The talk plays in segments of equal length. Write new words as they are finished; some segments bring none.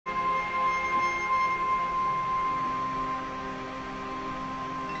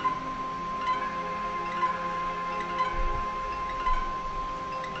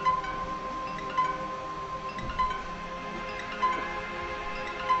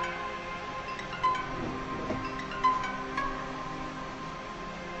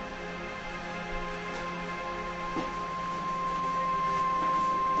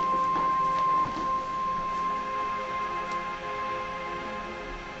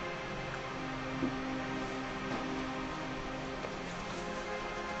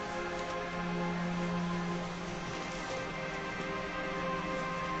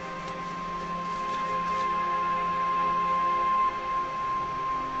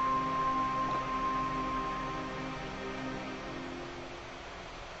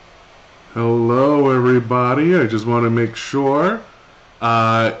Hello, everybody. I just want to make sure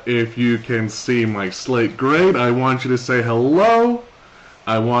if you can see my slate grade. I want you to say hello.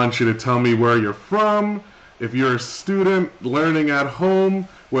 I want you to tell me where you're from. If you're a student learning at home,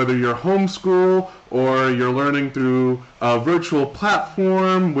 whether you're homeschool or you're learning through a virtual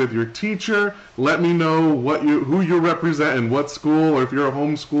platform with your teacher, let me know who you represent in what school, or if you're a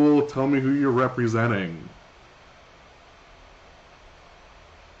homeschool, tell me who you're representing.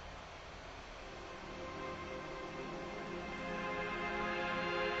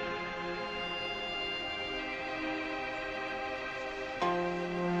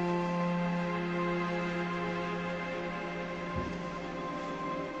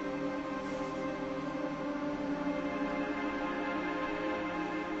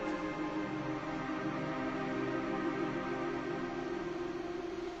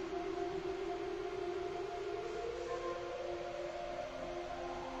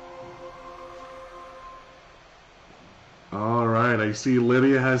 All right, I see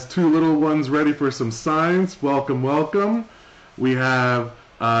Lydia has two little ones ready for some science. Welcome, welcome. We have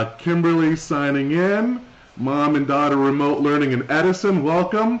Kimberly signing in. Mom and daughter remote learning in Edison.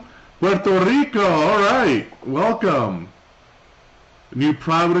 Welcome. Puerto Rico, all right. Welcome. New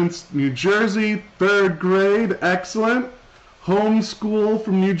Providence, New Jersey, third grade. Excellent. Homeschool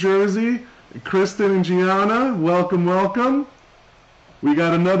from New Jersey. Kristen and Gianna, welcome, welcome. We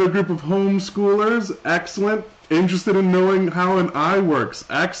got another group of homeschoolers. Excellent. Interested in knowing how an eye works.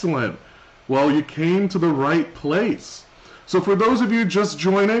 Excellent. Well, you came to the right place. So for those of you just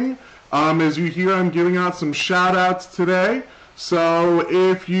joining, as you hear, I'm giving out some shout outs today. So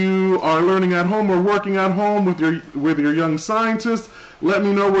if you are learning at home or working at home with your young scientists, let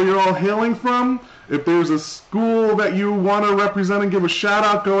me know where you're all hailing from. If there's a school that you want to represent and give a shout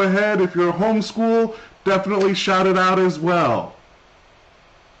out, go ahead. If you're a homeschool, definitely shout it out as well.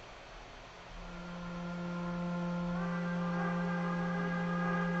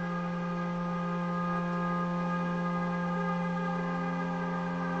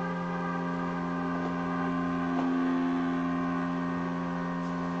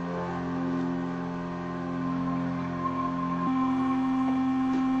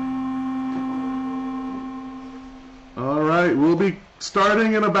 We'll be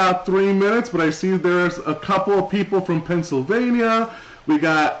starting in about 3 minutes, but I see there's a couple of people from Pennsylvania. We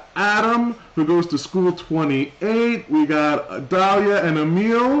got Adam, who goes to school 28. We got Dahlia and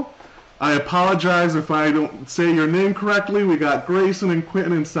Emil. I apologize if I don't say your name correctly. We got Grayson and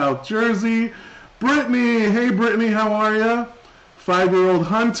Quentin in South Jersey. Brittany, hey Brittany, how are ya? 5-year-old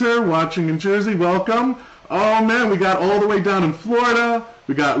Hunter watching in Jersey, welcome. Oh man, we got all the way down in Florida.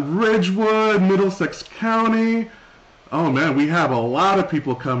 We got Ridgewood, Middlesex County. Oh man, we have a lot of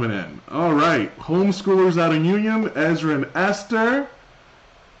people coming in. All right, homeschoolers out in Union, Ezra and Esther.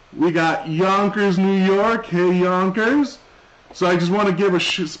 We got Yonkers, New York. Hey, Yonkers. So I just want to give a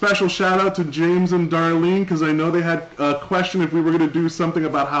special shout out to James and Darlene, because I know they had a question if we were going to do something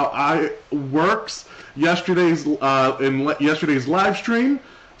about how eye works in yesterday's live stream.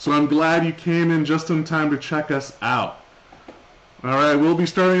 So I'm glad you came in just in time to check us out. All right, we'll be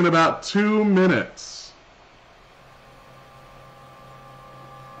starting in about 2 minutes.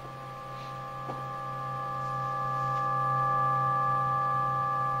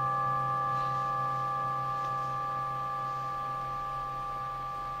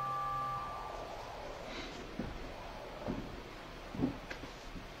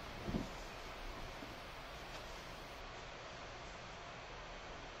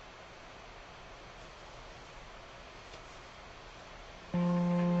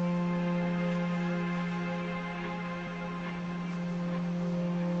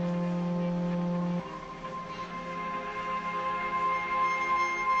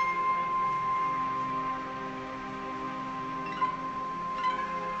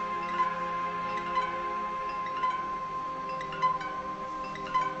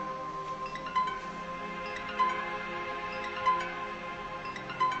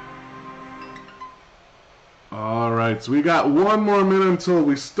 Alright, so we got 1 more minute until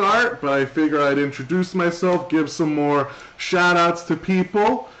we start, but I figure I'd introduce myself, give some more shout outs to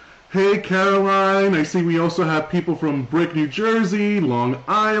people. Hey Caroline, I see we also have people from Brick, New Jersey, Long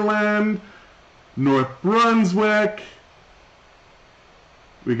Island, North Brunswick.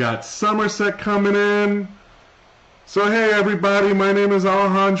 We got Somerset coming in. So hey everybody, my name is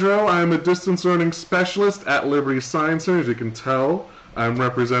Alejandro. I'm a distance learning specialist at Liberty Science Center. As you can tell, I'm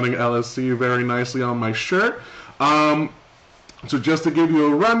representing LSC very nicely on my shirt. So just to give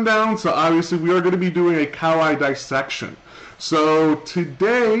you a rundown, so obviously we are going to be doing a cow eye dissection. So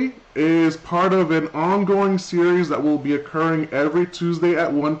today is part of an ongoing series that will be occurring every Tuesday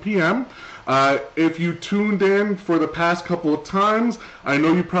at 1 p.m. If you tuned in for the past couple of times, I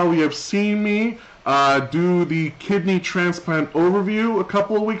know you probably have seen me do the kidney transplant overview a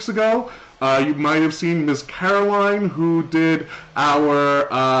couple of weeks ago. You might have seen Ms. Caroline, who did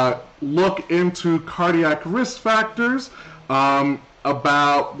our look into cardiac risk factors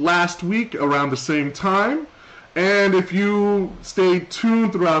about last week around the same time. And if you stayed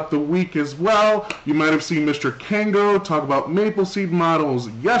tuned throughout the week as well, you might have seen Mr. Kango talk about maple seed models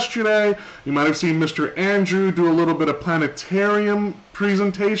yesterday. You might have seen Mr. Andrew do a little bit of planetarium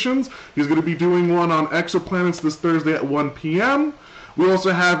presentations. He's going to be doing one on exoplanets this Thursday at 1 p.m. We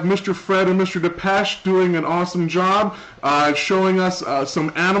also have Mr. Fred and Mr. Depeche doing an awesome job showing us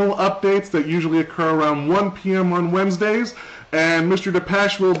some animal updates that usually occur around 1 p.m. on Wednesdays. And Mr.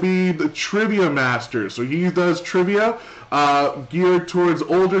 Depeche will be the trivia master. So he does trivia geared towards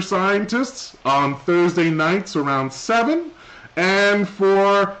older scientists on Thursday nights around 7. And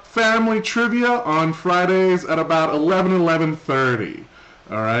for family trivia on Fridays at about 11:30.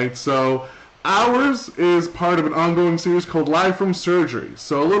 All right, so ours is part of an ongoing series called Live from Surgeries.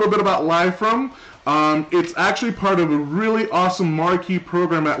 So a little bit about Live from. It's actually part of a really awesome marquee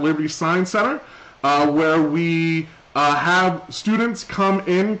program at Liberty Science Center where we have students come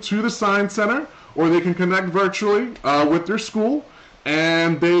into the Science Center, or they can connect virtually with their school,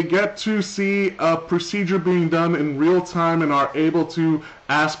 and they get to see a procedure being done in real time and are able to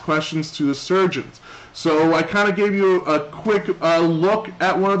ask questions to the surgeons. So I kind of gave you a quick look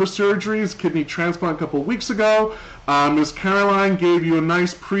at one of the surgeries, kidney transplant, a couple of weeks ago. Ms. Caroline gave you a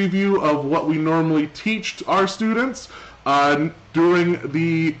nice preview of what we normally teach our students during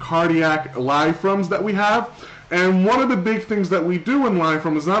the cardiac live froms that we have. And one of the big things that we do in Live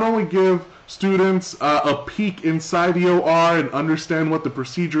From is not only give students a peek inside the OR and understand what the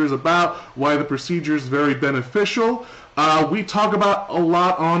procedure is about, why the procedure is very beneficial, we talk about a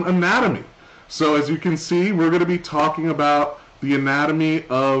lot on anatomy. So as you can see, we're going to be talking about the anatomy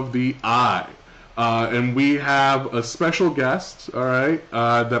of the eye. And we have a special guest, all right,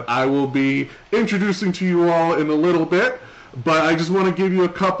 that I will be introducing to you all in a little bit. But I just want to give you a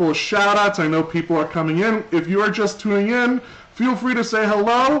couple of shout outs. I know people are coming in. If you are just tuning in, feel free to say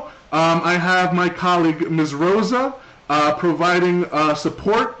hello. I have my colleague, Ms. Rosa, providing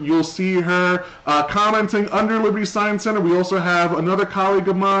support. You'll see her commenting under Liberty Science Center. We also have another colleague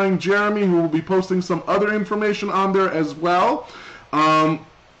of mine, Jeremy, who will be posting some other information on there as well.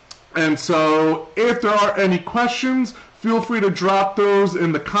 And so if there are any questions, feel free to drop those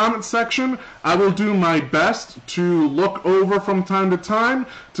in the comment section. I will do my best to look over from time to time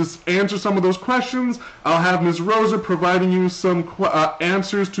to answer some of those questions. I'll have Ms. Rosa providing you some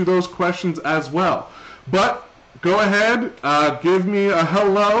answers to those questions as well. But go ahead, give me a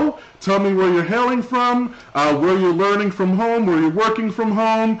hello. Tell me where you're hailing from, where you're learning from home, where you're working from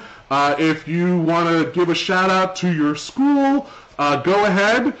home. If you want to give a shout out to your school, go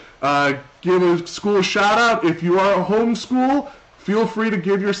ahead. Give a school a shout out. If you are a homeschool, feel free to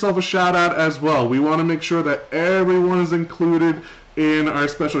give yourself a shout out as well. We want to make sure that everyone is included in our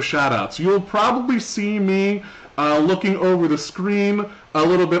special shout outs. You'll probably see me looking over the screen a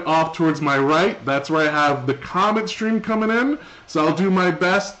little bit off towards my right. That's where I have the comment stream coming in. So I'll do my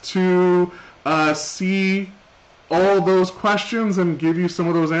best to see all those questions and give you some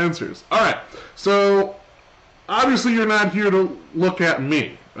of those answers. All right. So obviously you're not here to look at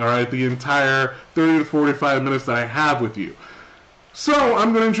me. All right, the entire 30 to 45 minutes that I have with you. So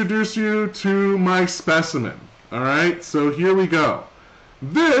I'm going to introduce you to my specimen. All right, so here we go.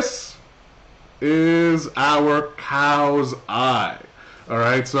 This is our cow's eye. All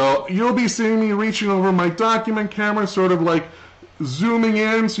right, so you'll be seeing me reaching over my document camera, sort of like zooming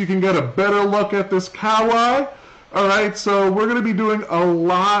in so you can get a better look at this cow eye. All right, so we're going to be doing a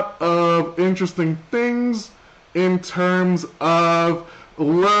lot of interesting things in terms of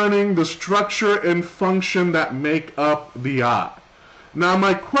learning the structure and function that make up the eye. Now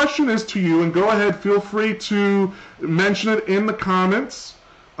my question is to you, and go ahead, feel free to mention it in the comments.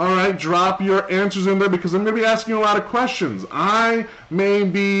 All right, drop your answers in there because I'm going to be asking you a lot of questions. I may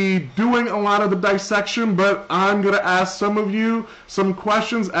be doing a lot of the dissection, but I'm going to ask some of you some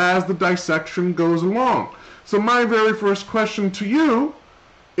questions as the dissection goes along. So my very first question to you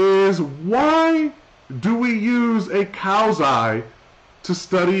is, why do we use a cow's eye to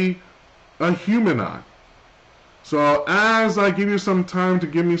study a human eye? So as I give you some time to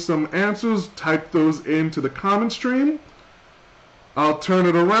give me some answers, type those into the comment stream. I'll turn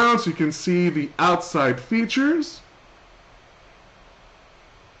it around so you can see the outside features.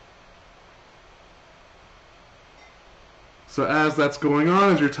 So as that's going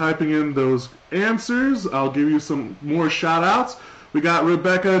on, as you're typing in those answers, I'll give you some more shout outs. We got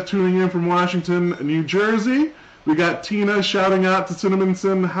Rebecca tuning in from Washington, New Jersey. We got Tina shouting out to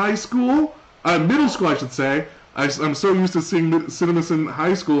Cinnaminson High School, middle school I should say. I'm so used to seeing Cinnaminson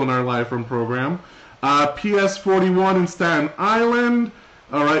High School in our live room program. PS41 in Staten Island.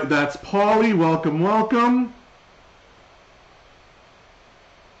 All right, that's Paulie. Welcome, welcome.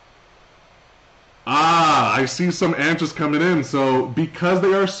 I see some answers coming in. So, because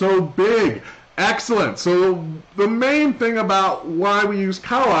they are so big. Excellent. So, the main thing about why we use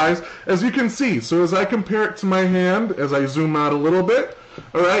cow eyes, as you can see, so as I compare it to my hand, as I zoom out a little bit,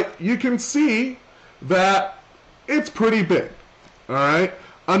 all right, you can see that it's pretty big. All right.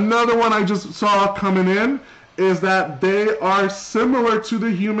 Another one I just saw coming in is that they are similar to the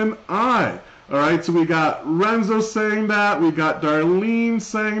human eye. All right. So, we got Renzo saying that. We got Darlene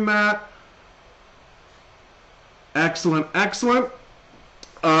saying that. Excellent, excellent.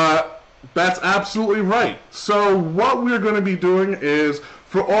 That's absolutely right. So what we're going to be doing is,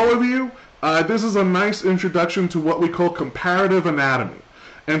 for all of you, this is a nice introduction to what we call comparative anatomy.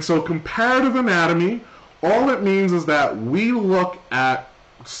 And so comparative anatomy, all it means is that we look at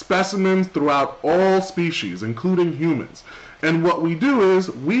specimens throughout all species, including humans. And what we do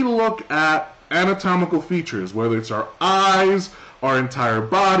is we look at anatomical features, whether it's our eyes, our entire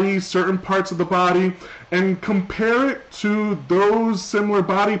body, certain parts of the body, and compare it to those similar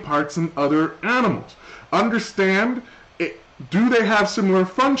body parts in other animals. Understand, do they have similar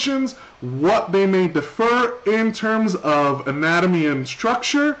functions, what they may differ in terms of anatomy and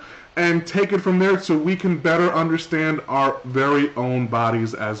structure, and take it from there so we can better understand our very own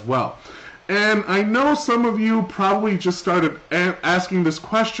bodies as well. And I know some of you probably just started asking this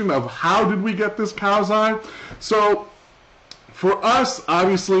question of how did we get this cow's eye? So for us,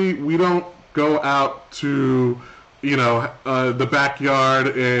 obviously, we don't go out to, the backyard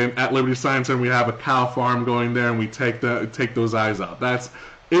at Liberty Science Center. We have a cow farm going there, and we take those eyes out. That's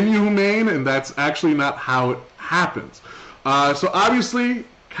inhumane, and that's actually not how it happens. So obviously,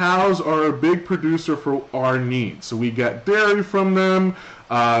 cows are a big producer for our needs. So we get dairy from them,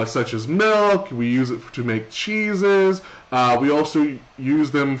 such as milk. We use it to make cheeses. We also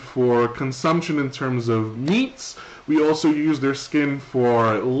use them for consumption in terms of meats. We also use their skin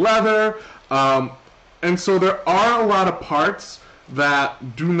for leather. And so there are a lot of parts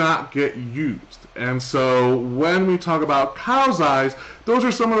that do not get used. And so when we talk about cow's eyes, those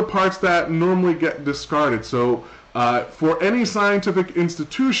are some of the parts that normally get discarded. So for any scientific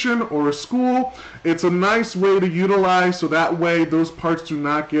institution or a school, it's a nice way to utilize, so that way those parts do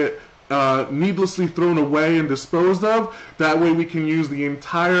not get needlessly thrown away and disposed of. That way we can use the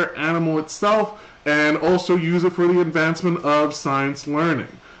entire animal itself and also use it for the advancement of science learning.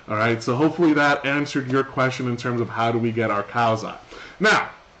 All right, so hopefully that answered your question in terms of how do we get our cow's eye.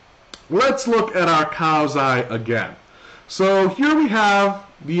 Now, let's look at our cow's eye again. So here we have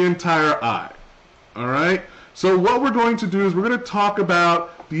the entire eye. All right, so what we're going to do is we're going to talk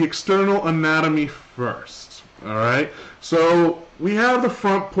about the external anatomy first. All right, so we have the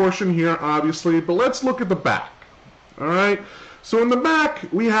front portion here, obviously, but let's look at the back. All right, so in the back,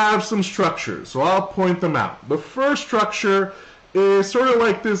 we have some structures, so I'll point them out. The first structure is sort of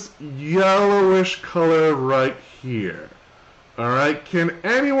like this yellowish color right here. All right, can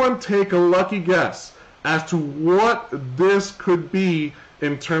anyone take a lucky guess as to what this could be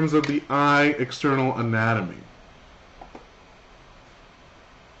in terms of the eye external anatomy?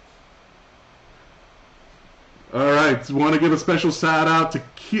 All right, so want to give a special shout out to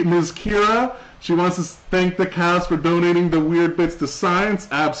Ms. Kira. She wants to thank the cows for donating the weird bits to science.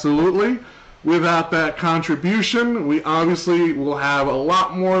 Absolutely. Without that contribution, we obviously will have a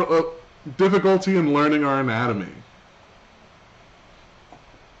lot more difficulty in learning our anatomy.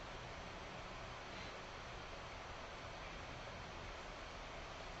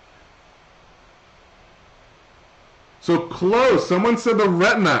 So close. Someone said the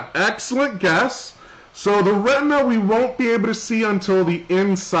retina. Excellent guess. So the retina we won't be able to see until the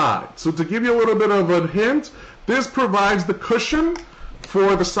inside. So to give you a little bit of a hint, this provides the cushion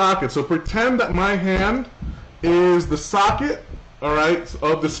for the socket. So pretend that my hand is the socket, all right,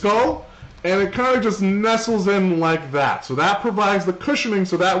 of the skull, and it kind of just nestles in like that. So that provides the cushioning,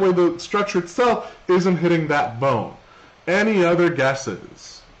 so that way the structure itself isn't hitting that bone. Any other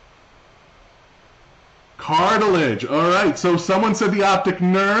guesses? Cartilage. All right, so someone said the optic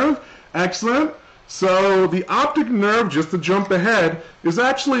nerve. Excellent. So the optic nerve, just to jump ahead, is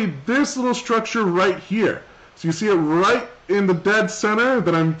actually this little structure right here. So you see it right in the dead center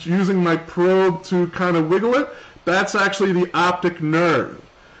that I'm using my probe to kind of wiggle it. That's actually the optic nerve.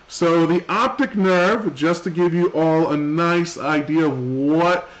 So the optic nerve, just to give you all a nice idea of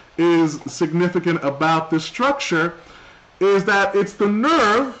what is significant about this structure, is that it's the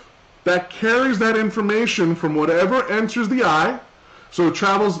nerve that carries that information from whatever enters the eye. So it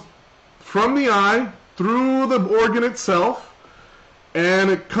travels from the eye through the organ itself,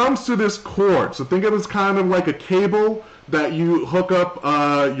 and it comes to this cord. So think of it as kind of like a cable that you hook up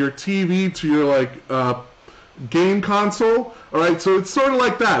your TV to your game console. All right, so it's sort of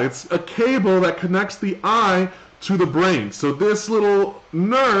like that. It's a cable that connects the eye to the brain. So this little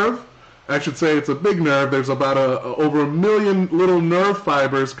nerve, I should say it's a big nerve. There's about over 1 million little nerve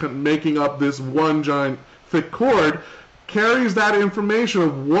fibers making up this one giant thick cord, carries that information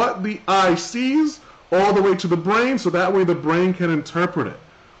of what the eye sees all the way to the brain, so that way the brain can interpret it.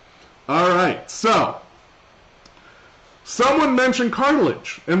 All right, so someone mentioned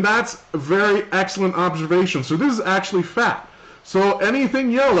cartilage, and that's a very excellent observation. So this is actually fat. So anything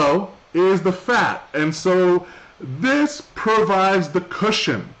yellow is the fat, and so this provides the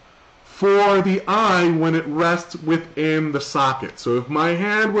cushion for the eye when it rests within the socket. So if my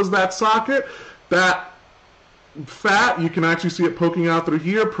hand was that socket, that fat, you can actually see it poking out through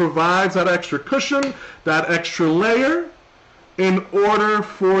here, provides that extra cushion, that extra layer, in order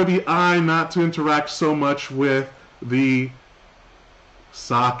for the eye not to interact so much with the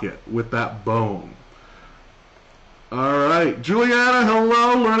socket, with that bone. All right, Juliana,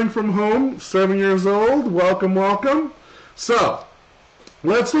 hello, learning from home, 7 years old, welcome, welcome. So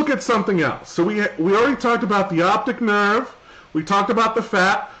let's look at something else. So we already talked about the optic nerve, we talked about the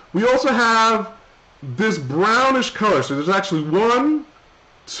fat, we also have this brownish color. So there's actually 1,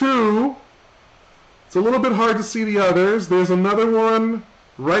 2, it's a little bit hard to see the others, there's another one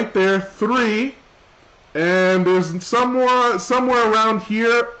right there, 3, and there's somewhere around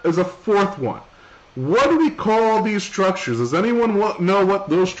here is a 4th one. What do we call these structures? Does anyone know what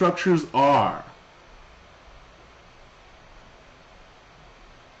those structures are?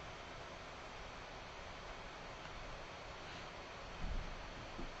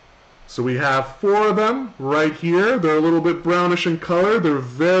 So we have 4 of them right here. They're a little bit brownish in color. They're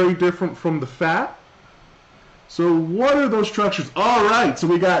very different from the fat. So what are those structures? All right, so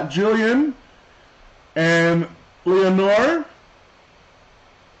we got Jillian and Leonore.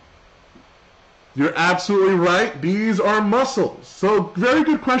 You're absolutely right. These are muscles. So very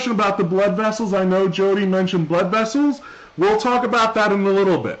good question about the blood vessels. I know Jody mentioned blood vessels. We'll talk about that in a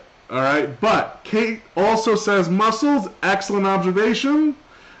little bit. All right, but Kate also says muscles. Excellent observation.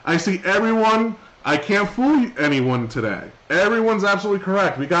 I see everyone. I can't fool anyone today. Everyone's absolutely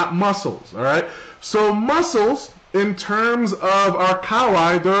correct. We got muscles, all right? So muscles, in terms of our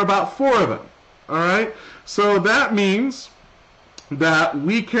coweye, there are about 4 of them, all right? So that means that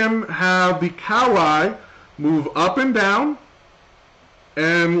we can have the coweye move up and down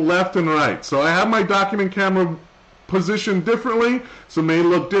and left and right. So I have my document camera positioned differently, so it may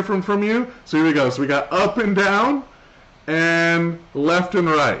look different from you. So here we go. So we got up and down and left and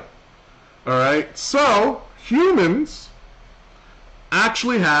right. All right, so humans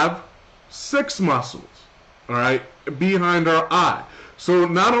actually have 6 muscles, all right, behind our eye. So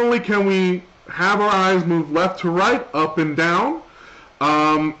not only can we have our eyes move left to right, up and down,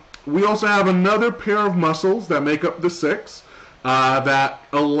 we also have another pair of muscles that make up the 6 that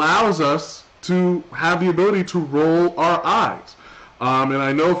allows us to have the ability to roll our eyes. And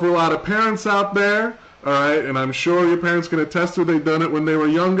I know for a lot of parents out there, all right, and I'm sure your parents can attest to they've done it when they were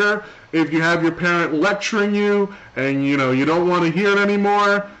younger. If you have your parent lecturing you and you don't want to hear it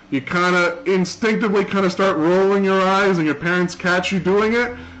anymore, you kind of instinctively start rolling your eyes and your parents catch you doing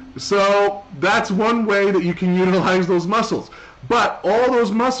it. So that's one way that you can utilize those muscles. But all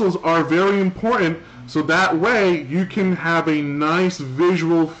those muscles are very important, so that way you can have a nice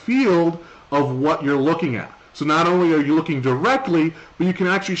visual field of what you're looking at. So not only are you looking directly, but you can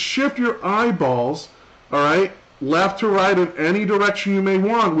actually shift your eyeballs, all right, left to right in any direction you may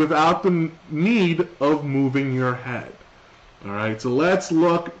want without the need of moving your head. All right, so let's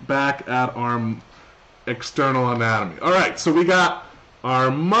look back at our external anatomy. All right, so we got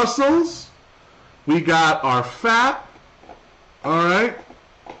our muscles, we got our fat, all right,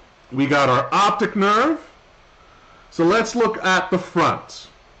 we got our optic nerve. So let's look at the front.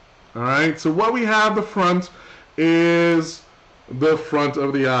 All right, so what we have the front is the front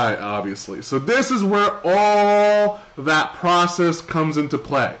of the eye, obviously. So this is where all that process comes into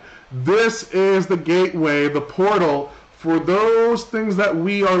play. This is the gateway, the portal for those things that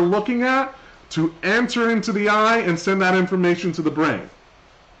we are looking at to enter into the eye and send that information to the brain.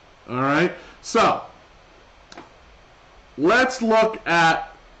 All right, so let's look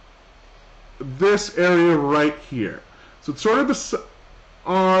at this area right here. So it's sort of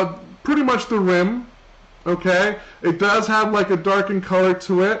pretty much the rim. Okay, it does have like a darkened color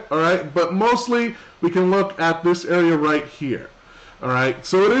to it. All right, but mostly we can look at this area right here. All right,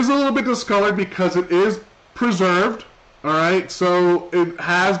 so it is a little bit discolored because it is preserved. All right, so it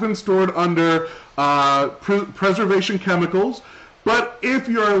has been stored under preservation chemicals. But if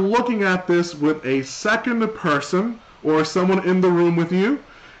you're looking at this with a second person or someone in the room with you,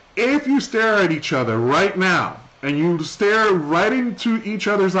 if you stare at each other right now and you stare right into each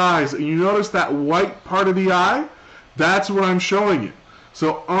other's eyes and you notice that white part of the eye, that's what I'm showing you.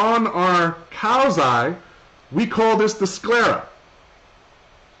 So on our cow's eye, we call this the sclera.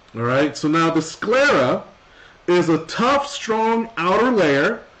 All right, so now the sclera is a tough, strong outer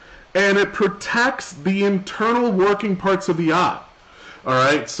layer, and it protects the internal working parts of the eye. All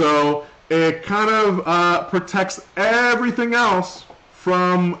right, so it kind of protects everything else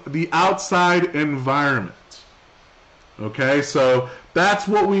from the outside environment. Okay, so that's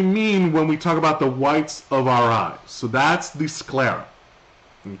what we mean when we talk about the whites of our eyes. So that's the sclera.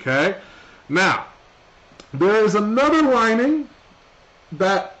 Okay, now there is another lining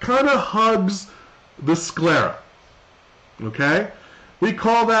that kind of hugs the sclera. Okay, we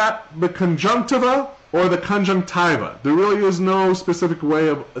call that the conjunctiva or the conjunctiva. There really is no specific way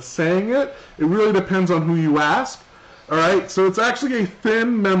of saying it. It really depends on who you ask. All right, so it's actually a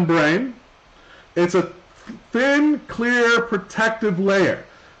thin membrane. It's a thin, clear, protective layer.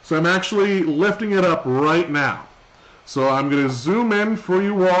 So I'm actually lifting it up right now. So I'm going to zoom in for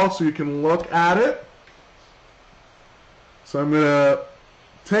you all so you can look at it. So I'm going to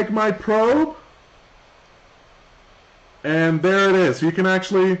take my probe, and there it is. You can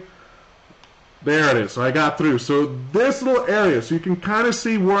actually, there it is. So I got through. So this little area, so you can kind of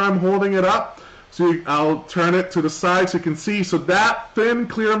see where I'm holding it up. So I'll turn it to the side so you can see. So that thin,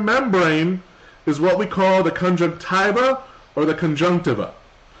 clear membrane is what we call the conjunctiva or the conjunctiva.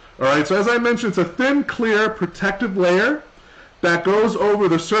 All right, so as I mentioned, it's a thin, clear, protective layer that goes over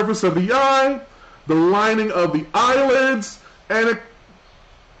the surface of the eye, the lining of the eyelids, and it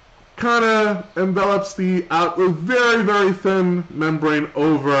kind of envelops the very, very thin membrane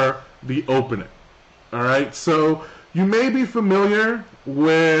over the opening. All right, so you may be familiar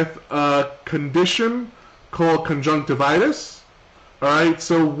with a condition called conjunctivitis. All right,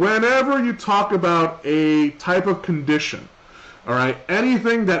 so whenever you talk about a type of condition, all right,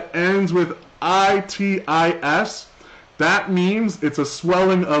 anything that ends with itis, that means it's a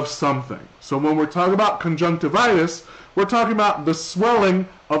swelling of something. So when we're talking about conjunctivitis, we're talking about the swelling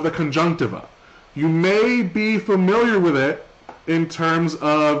of the conjunctiva. You may be familiar with it in terms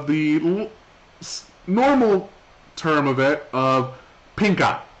of the normal term of it, of pink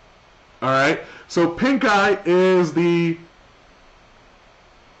eye. All right, so pink eye is the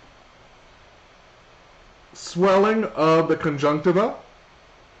swelling of the conjunctiva.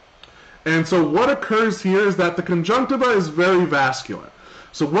 And so what occurs here is that the conjunctiva is very vascular.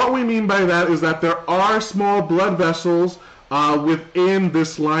 So what we mean by that is that there are small blood vessels within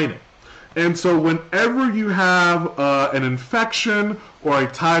this lining. And so whenever you have an infection or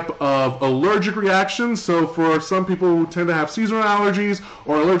a type of allergic reaction, so for some people who tend to have seasonal allergies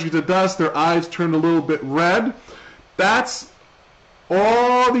or allergic to dust, their eyes turn a little bit red, that's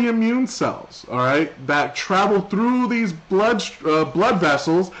all the immune cells, all right, that travel through these blood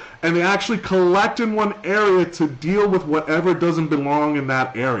vessels, and they actually collect in one area to deal with whatever doesn't belong in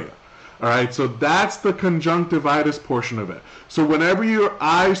that area. All right, so that's the conjunctivitis portion of it. So whenever your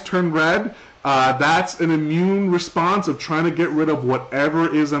eyes turn red, that's an immune response of trying to get rid of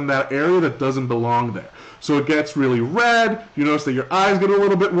whatever is in that area that doesn't belong there. So it gets really red. You notice that your eyes get a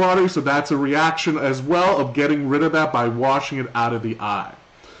little bit watery, so that's a reaction as well of getting rid of that by washing it out of the eye.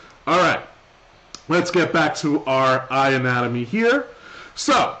 All right, let's get back to our eye anatomy here.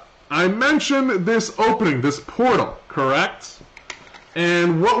 So I mentioned this opening, this portal, correct?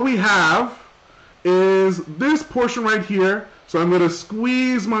 And what we have is this portion right here. So I'm going to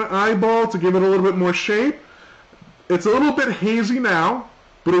squeeze my eyeball to give it a little bit more shape. It's a little bit hazy now,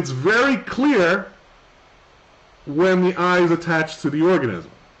 but it's very clear when the eye is attached to the organism.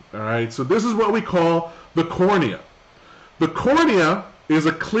 All right, so this is what we call the cornea. The cornea is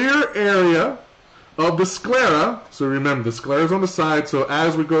a clear area of the sclera. So remember, the sclera is on the side, so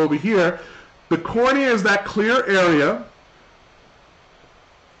as we go over here, the cornea is that clear area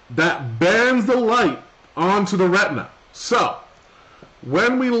that bends the light onto the retina. So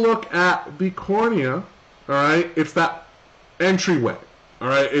when we look at the cornea, all right, it's that entryway. All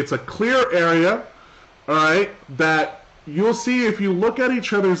right, it's a clear area, all right, that you'll see if you look at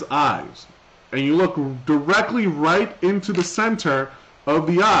each other's eyes and you look directly right into the center of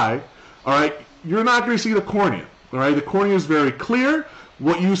the eye, all right, you're not going to see the cornea. All right, the cornea is very clear,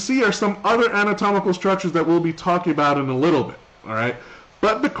 What you see are some other anatomical structures that we'll be talking about in a little bit, all right?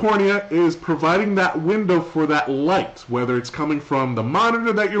 But the cornea is providing that window for that light, whether it's coming from the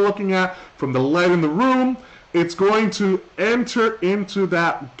monitor that you're looking at, from the light in the room. It's going to enter into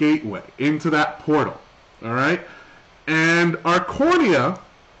that gateway, into that portal, all right? And our cornea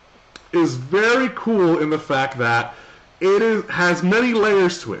is very cool in the fact that has many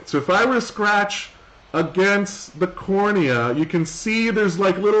layers to it. So if I were to scratch against the cornea, you can see there's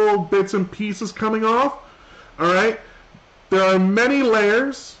like little bits and pieces coming off, all right? There are many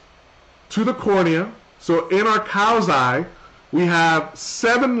layers to the cornea. So in our cow's eye, we have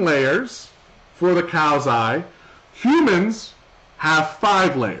 7 layers for the cow's eye. Humans have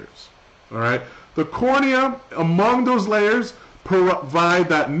 5 layers, all right? The cornea, among those layers, provide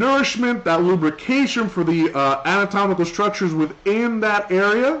that nourishment, that lubrication for the anatomical structures within that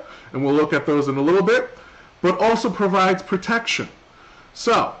area, and we'll look at those in a little bit, but also provides protection.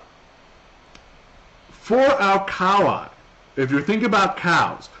 So, for our cow eye, if you're thinking about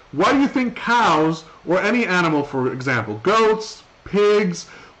cows, why do you think cows, or any animal, for example, goats, pigs,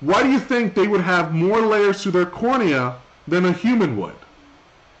 why do you think they would have more layers to their cornea than a human would?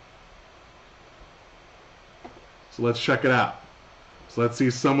 So let's check it out. So let's see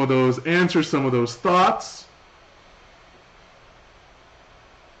some of those answers, some of those thoughts.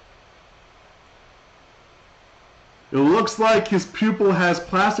 It looks like his pupil has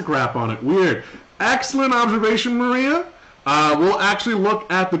plastic wrap on it. Weird. Excellent observation, Maria. We'll actually look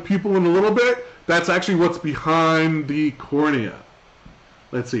at the pupil in a little bit. That's actually what's behind the cornea.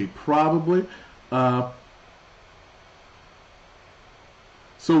 Let's see, probably. So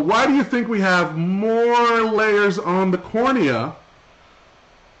why do you think we have more layers on the cornea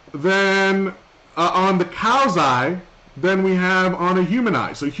than on the cow's eye than we have on a human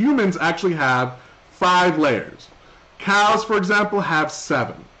eye? So humans actually have 5 layers. Cows, for example, have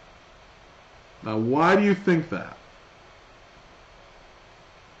 7. Now, why do you think that?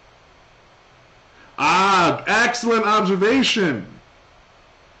 Excellent observation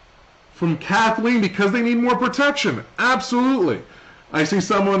from Kathleen, because they need more protection. Absolutely. I see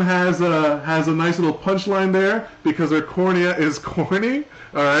someone has a nice little punchline there, because their cornea is corny.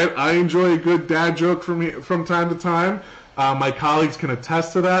 All right, I enjoy a good dad joke from time to time. My colleagues can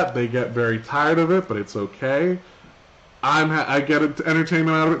attest to that. They get very tired of it, but it's okay. I get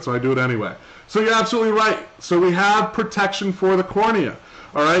entertainment out of it, so I do it anyway. So you're absolutely right. So we have protection for the cornea.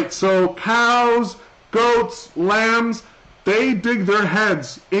 All right, so cows, goats, lambs, they dig their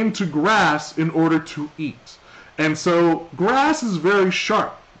heads into grass in order to eat. And so grass is very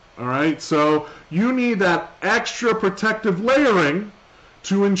sharp, all right? So you need that extra protective layering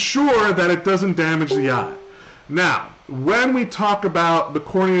to ensure that it doesn't damage the eye. Now, when we talk about the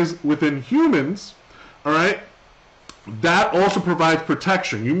corneas within humans, all right, that also provides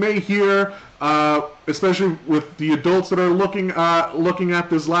protection. You may hear, especially with the adults that are looking at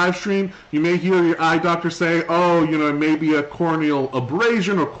this live stream, you may hear your eye doctor say, oh, you know, it may be a corneal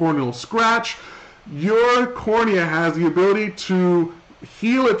abrasion or corneal scratch. Your cornea has the ability to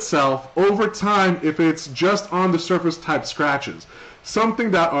heal itself over time if it's just on the surface type scratches. Something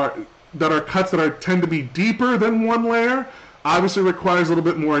that are cuts that tend to be deeper than 1 layer obviously requires a little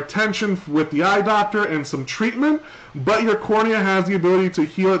bit more attention with the eye doctor and some treatment, but your cornea has the ability to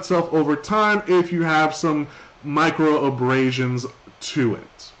heal itself over time if you have some micro abrasions to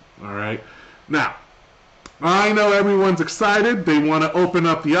it. All right. Now, I know everyone's excited. They want to open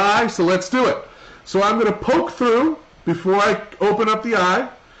up the eye, so let's do it. So I'm going to poke through before I open up the eye.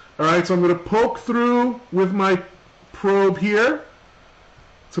 All right, so I'm going to poke through with my probe here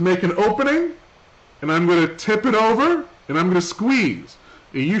to make an opening, and I'm going to tip it over, and I'm going to squeeze.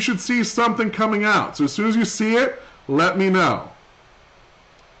 And you should see something coming out. So as soon as you see it, let me know.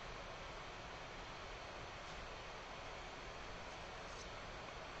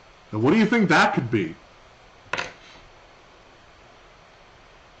 Now, what do you think that could be?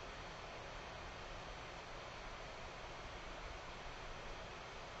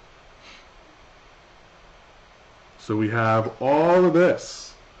 So we have all of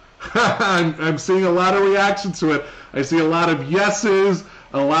this. I'm seeing a lot of reaction to it. I see a lot of yeses,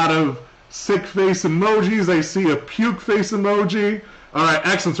 a lot of sick face emojis. I see a puke face emoji. All right,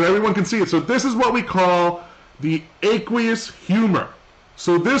 excellent. So everyone can see it. So this is what we call the aqueous humor.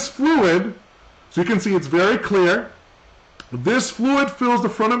 So this fluid, so you can see it's very clear. This fluid fills the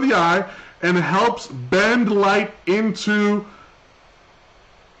front of the eye and helps bend light into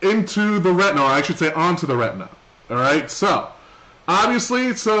the retina, or I should say onto the retina. All right, so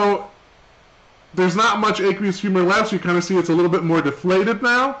obviously, so there's not much aqueous humor left, so you kind of see it's a little bit more deflated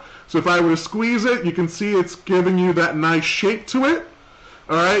now. So if I were to squeeze it, you can see it's giving you that nice shape to it.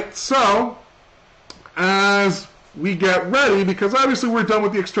 All right, so as we get ready, because obviously we're done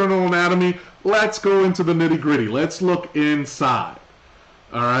with the external anatomy, let's go into the nitty-gritty. Let's look inside.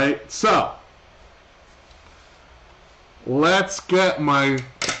 All right, so let's get my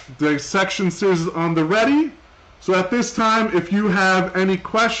dissection scissors on the ready. So at this time, if you have any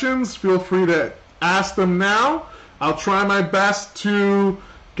questions, feel free to ask them now. I'll try my best to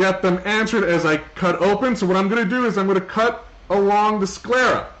get them answered as I cut open. So what I'm going to do is I'm going to cut along the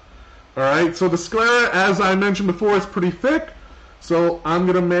sclera. All right, so the sclera, as I mentioned before, is pretty thick. So I'm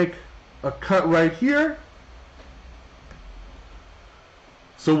going to make a cut right here.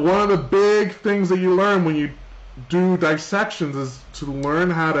 So one of the big things that you learn when you do dissections is to learn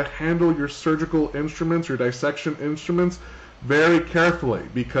how to handle your surgical instruments, your dissection instruments, very carefully,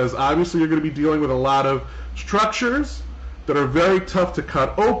 because obviously you're going to be dealing with a lot of structures that are very tough to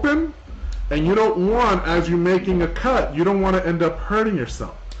cut open, and you don't want, as you're making a cut, you don't want to end up hurting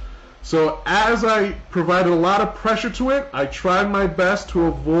yourself. So as I provided a lot of pressure to it, I tried my best to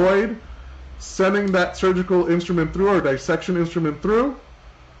avoid sending that surgical instrument through or dissection instrument through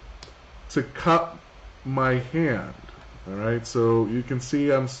to cut my hand. All right, so you can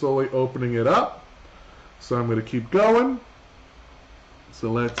see I'm slowly opening it up. So I'm going to keep going. So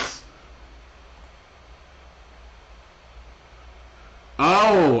let's...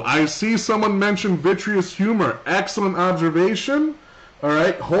 Oh, I see someone mention vitreous humor. Excellent observation. All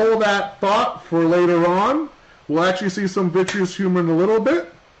right, hold that thought for later on. We'll actually see some vitreous humor in a little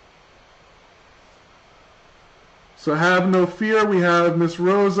bit. So have no fear, we have Miss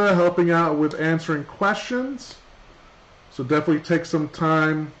Rosa helping out with answering questions. So definitely take some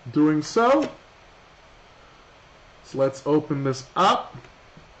time doing so. So let's open this up.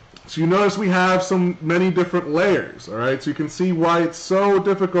 So you notice we have many different layers, all right? So you can see why it's so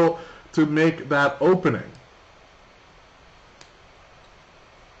difficult to make that opening.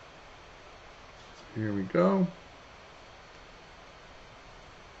 So here we go.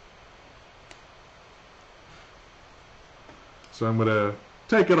 So I'm going to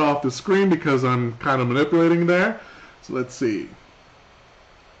take it off the screen because I'm kind of manipulating there. So let's see.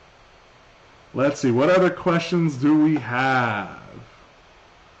 Let's see, what other questions do we have?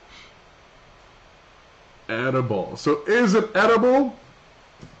 Edible. So is it edible?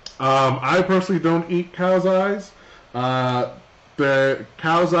 I personally don't eat cow's eyes. The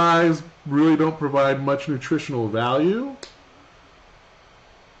cow's eyes really don't provide much nutritional value.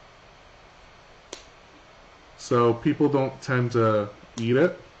 So people don't tend to eat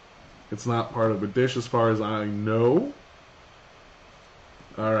it. It's not part of a dish as far as I know.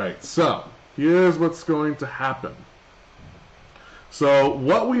 All right, so here's what's going to happen. So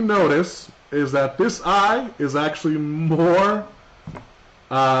what we notice is that this eye is actually more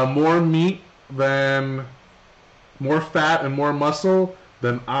meat than, more fat and more muscle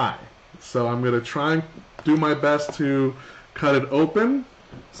than eye. So I'm going to try and do my best to cut it open.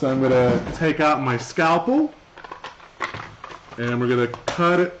 So I'm going to take out my scalpel. And we're going to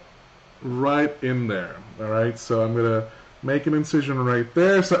cut it right in there. All right, so I'm going to make an incision right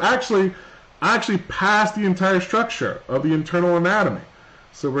there. So I actually passed the entire structure of the internal anatomy.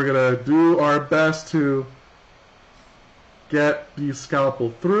 So we're going to do our best to get the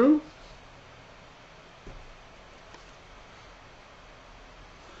scalpel through.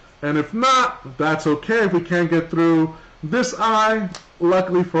 And if not, that's okay. If we can't get through this eye,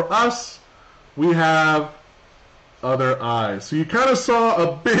 luckily for us, we have other eyes. So you kind of saw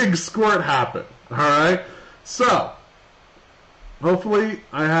a big squirt happen. All right, so hopefully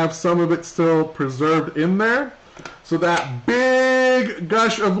I have some of it still preserved in there. So that big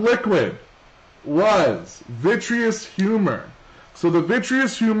gush of liquid was vitreous humor. So the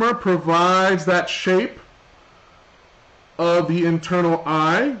vitreous humor provides that shape of the internal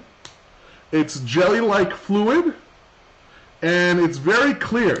eye. It's jelly-like fluid and it's very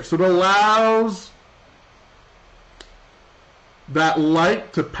clear, so it allows that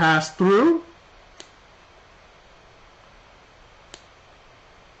light to pass through.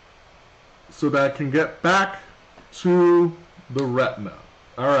 So that it can get back to the retina.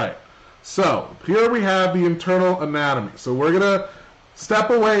 All right, so here we have the internal anatomy. So we're going to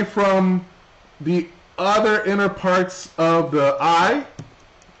step away from the other inner parts of the eye.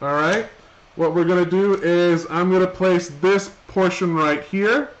 All right, what we're going to do is I'm going to place this portion right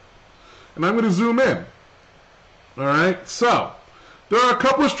here, and I'm going to zoom in. All right, so there are a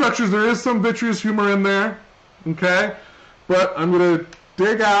couple of structures. There is some vitreous humor in there, okay? But I'm going to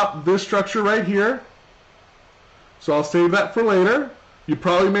dig out this structure right here. So I'll save that for later. You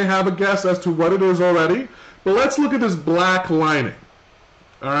probably may have a guess as to what it is already. But let's look at this black lining.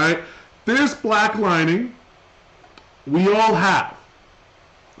 All right? This black lining we all have.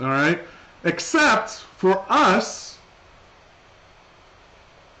 all right? Except for us,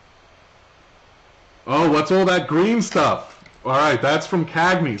 oh, what's all that green stuff? All right, that's from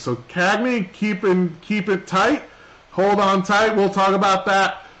Cagney. So Cagney, keep it tight. Hold on tight. We'll talk about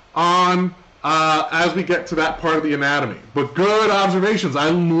that on as we get to that part of the anatomy. But good observations.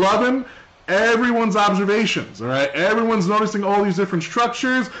 I'm loving everyone's observations. All right, everyone's noticing all these different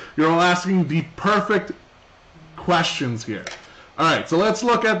structures. You're all asking the perfect questions here. All right, so let's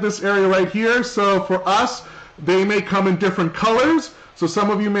look at this area right here. So for us, they may come in different colors. So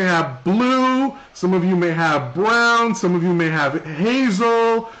some of you may have blue, some of you may have brown, some of you may have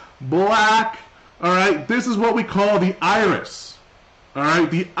hazel, black. All right, this is what we call the iris. All right,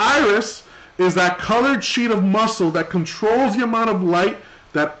 the iris is that colored sheet of muscle that controls the amount of light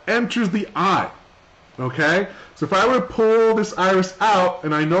that enters the eye. Okay, so if I were to pull this iris out,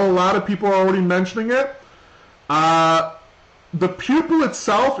 and I know a lot of people are already mentioning it, the pupil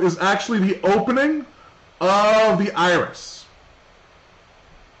itself is actually the opening of the iris.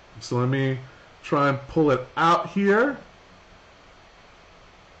 So let me try and pull it out here.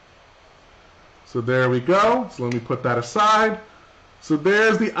 So there we go. So let me put that aside. So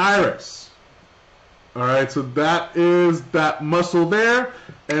there's the iris. All right, so that is that muscle there,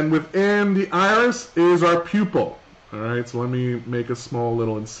 and within the iris is our pupil. All right, so let me make a small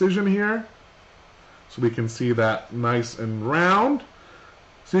little incision here so we can see that nice and round.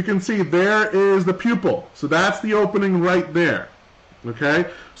 So you can see there is the pupil. So that's the opening right there. Okay,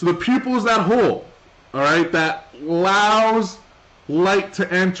 so the pupil is that hole, all right, that allows light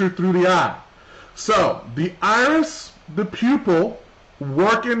to enter through the eye. So the iris, the pupil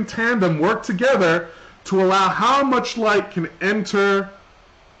work in tandem, work together to allow how much light can enter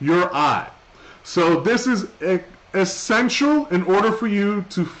your eye. So this is essential in order for you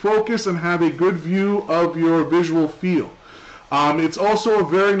to focus and have a good view of your visual field. It's also a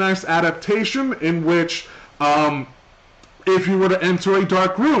very nice adaptation in which if you were to enter a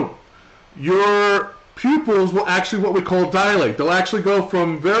dark room, your pupils will actually what we call dilate. They'll actually go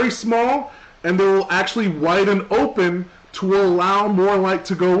from very small and they will actually widen open to allow more light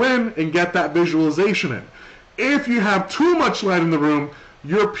to go in and get that visualization in. If you have too much light in the room,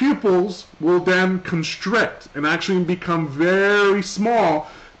 your pupils will then constrict and actually become very small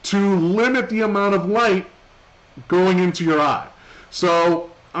to limit the amount of light going into your eye.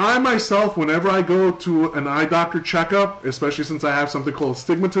 So I myself, whenever I go to an eye doctor checkup, especially since I have something called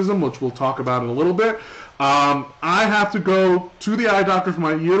astigmatism, which we'll talk about in a little bit, I have to go to the eye doctor for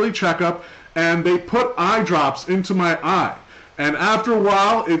my yearly checkup, and they put eye drops into my eye. And after a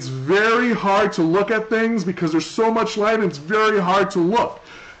while, it's very hard to look at things because there's so much light, and it's very hard to look.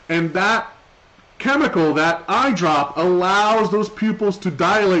 And that chemical, that eye drop, allows those pupils to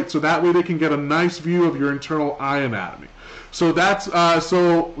dilate so that way they can get a nice view of your internal eye anatomy. So that's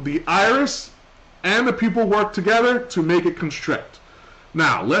so the iris and the pupil work together to make it constrict.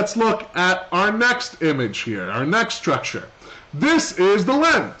 Now let's look at our next image here, our next structure. This is the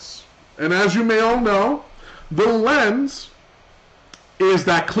lens. And as you may all know, the lens is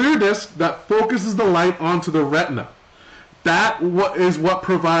that clear disc that focuses the light onto the retina. That is what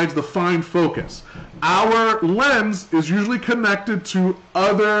provides the fine focus. Our lens is usually connected to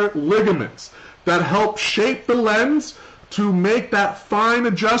other ligaments that help shape the lens to make that fine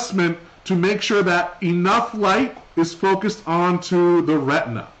adjustment to make sure that enough light is focused onto the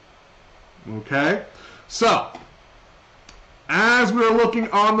retina. Okay? So, as we're looking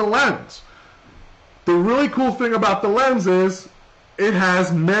on the lens, the really cool thing about the lens is it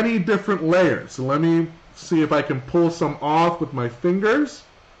has many different layers. So let me see if I can pull some off with my fingers.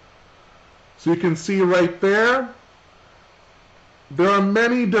 So you can see right there, there are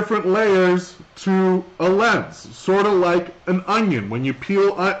many different layers to a lens, sort of like an onion. When you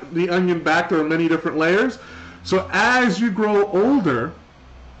peel the onion back, there are many different layers. So as you grow older,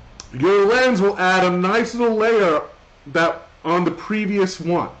 your lens will add a nice little layer that on the previous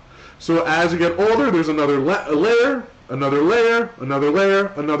one. So as you get older, there's another layer, another layer, another layer,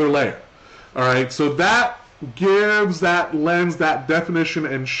 another layer. All right, so that gives that lens that definition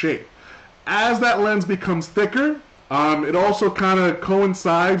and shape. As that lens becomes thicker, it also kind of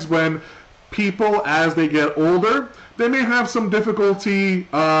coincides when people, as they get older, they may have some difficulty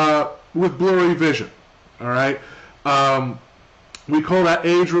with blurry vision. All right, we call that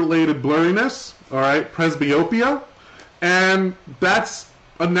age-related blurriness. All right, presbyopia, and that's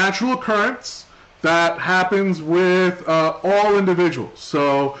a natural occurrence that happens with all individuals.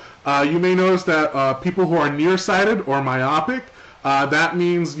 So you may notice that people who are nearsighted or myopic, that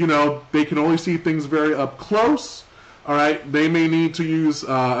means, you know, they can only see things very up close. All right, they may need to use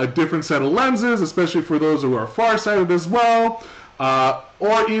a different set of lenses, especially for those who are farsighted as well.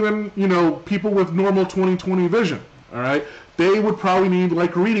 or even, you know, people with normal 20/20 vision, all right? They would probably need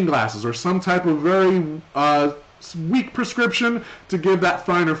like reading glasses or some type of very weak prescription to give that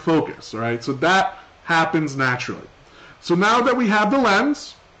finer focus, all right? So that happens naturally. So now that we have the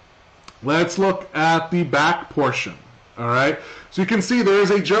lens, let's look at the back portion, all right? So you can see there is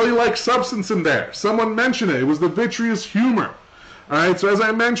a jelly-like substance in there. Someone mentioned it. It was the vitreous humor. All right, so as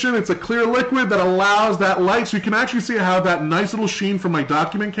I mentioned, it's a clear liquid that allows that light. So you can actually see how that nice little sheen from my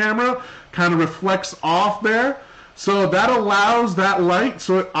document camera kind of reflects off there. So that allows that light,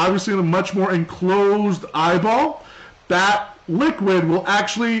 so obviously in a much more enclosed eyeball, that liquid will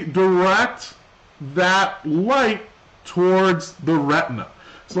actually direct that light towards the retina.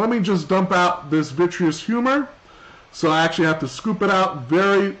 So let me just dump out this vitreous humor. So I actually have to scoop it out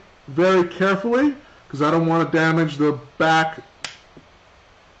very, very carefully because I don't want to damage the back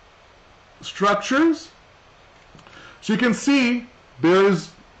structures. So you can see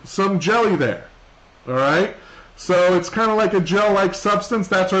there's some jelly there, all right? So it's kind of like a gel-like substance.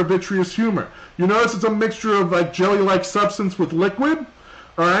 That's our vitreous humor. You notice it's a mixture of like jelly-like substance with liquid,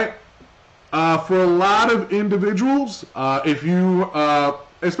 all right? For a lot of individuals, if you,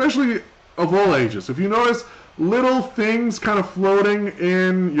 especially of all ages, if you notice little things kind of floating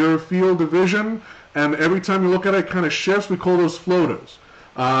in your field of vision, and every time you look at it, it kind of shifts, we call those floaters.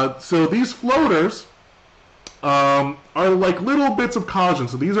 So these floaters are like little bits of collagen.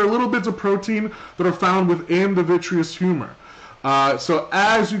 So these are little bits of protein that are found within the vitreous humor. So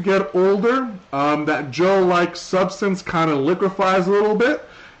as you get older, that gel-like substance kind of liquefies a little bit,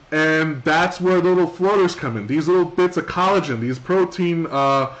 and that's where the little floaters come in. These little bits of collagen, these protein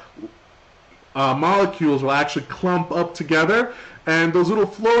molecules will actually clump up together, and those little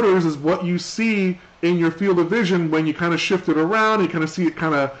floaters is what you see in your field of vision when you kind of shift it around. You kind of see it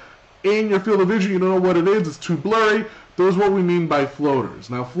kind of in your field of vision. You don't know what it is. It's too blurry. Those are what we mean by floaters.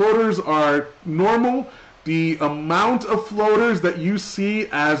 Now, floaters are normal. The amount of floaters that you see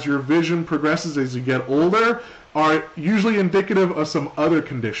as your vision progresses as you get older are usually indicative of some other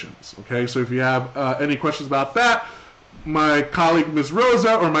conditions. Okay, so if you have any questions about that, my colleague Ms.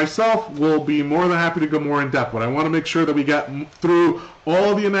 Rosa or myself will be more than happy to go more in depth, but I want to make sure that we get through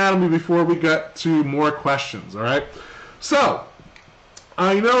all of the anatomy before we get to more questions, all right? So,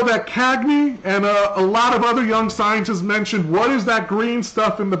 I know that Cagney and a lot of other young scientists mentioned, what is that green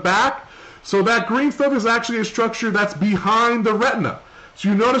stuff in the back? So that green stuff is actually a structure that's behind the retina. So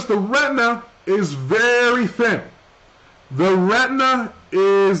you notice the retina is very thin. The retina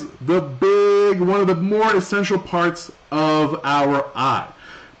is one of the more essential parts of our eye,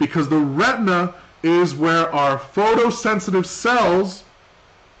 because the retina is where our photosensitive cells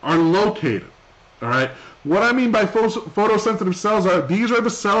are located. All right. What I mean by photosensitive cells are these are the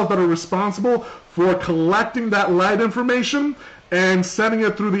cells that are responsible for collecting that light information and sending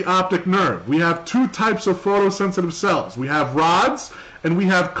it through the optic nerve. We have two types of photosensitive cells. We have rods and we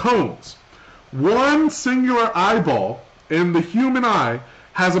have cones. One singular eyeball in the human eye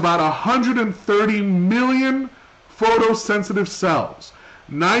has about 130 million photosensitive cells.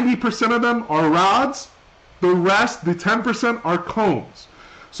 90% of them are rods. The rest, the 10%, are cones.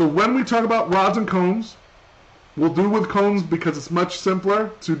 So when we talk about rods and cones, we'll do with cones because it's much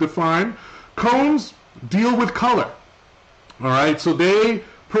simpler to define. Cones deal with color. All right, so they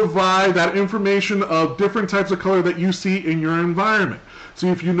provide that information of different types of color that you see in your environment. So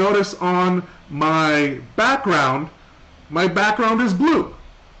if you notice on my background is blue.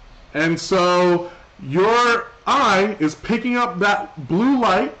 And so your eye is picking up that blue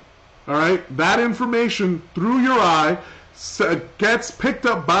light, all right, that information through your eye, gets picked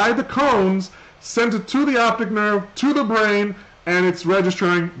up by the cones, sent it to the optic nerve, to the brain, and it's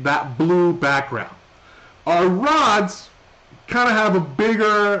registering that blue background. Our rods kind of have a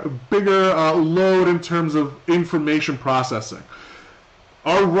bigger load in terms of information processing.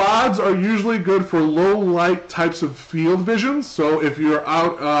 Our rods are usually good for low light types of field vision. So if you're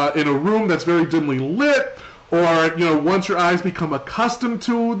out in a room that's very dimly lit, or once your eyes become accustomed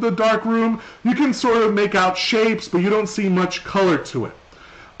to the dark room, you can sort of make out shapes, but you don't see much color to it.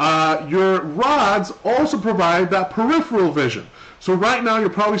 Your rods also provide that peripheral vision. So right now you're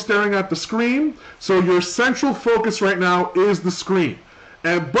probably staring at the screen, so your central focus right now is the screen.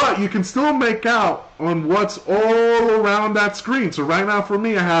 But you can still make out on what's all around that screen. So right now for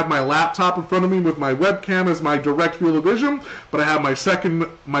me, I have my laptop in front of me with my webcam as my direct field of vision, but I have my second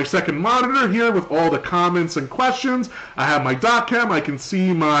monitor here with all the comments and questions. I have my doc cam. I can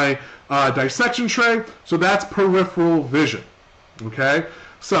see my dissection tray. So that's peripheral vision. Okay?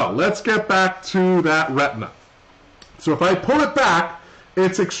 So let's get back to that retina. So if I pull it back,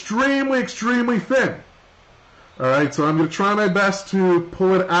 it's extremely, extremely thin. All right, so I'm going to try my best to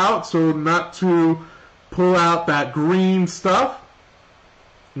pull it out, so not to pull out that green stuff.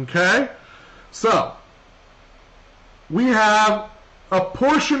 Okay, so we have a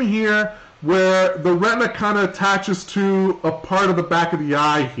portion here where the retina kind of attaches to a part of the back of the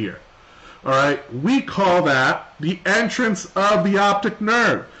eye here. All right, we call that the entrance of the optic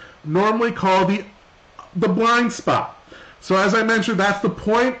nerve, normally called the blind spot. So as I mentioned, that's the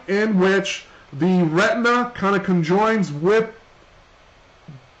point in which the retina kind of conjoins with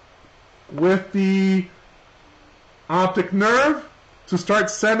the optic nerve to start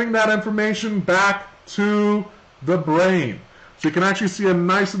sending that information back to the brain. So you can actually see a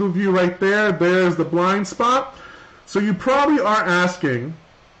nice little view right there. There's the blind spot. So you probably are asking,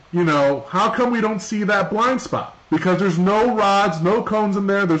 you know, how come we don't see that blind spot? Because there's no rods, no cones in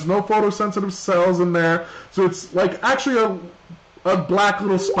there, there's no photosensitive cells in there. So it's like actually a black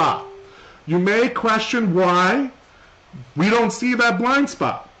little spot. You may question why we don't see that blind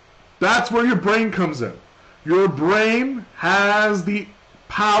spot. That's where your brain comes in. Your brain has the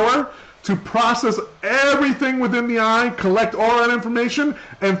power to process everything within the eye, collect all that information,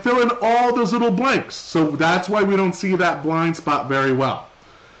 and fill in all those little blanks. So that's why we don't see that blind spot very well.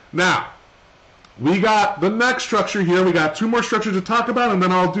 Now, we got the next structure here. We got two more structures to talk about, and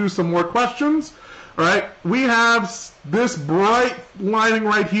then I'll do some more questions. All right, we have this bright lining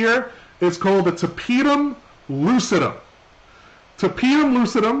right here. It's called the tapetum lucidum. Tapetum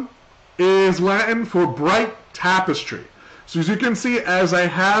lucidum is Latin for bright tapestry. So as you can see, as I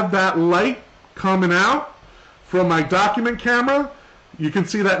have that light coming out from my document camera, you can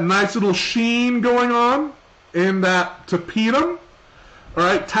see that nice little sheen going on in that tapetum. All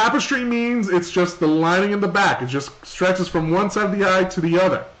right, tapestry means it's just the lining in the back. It just stretches from one side of the eye to the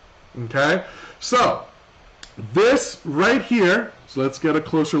other. Okay, so this right here, so let's get a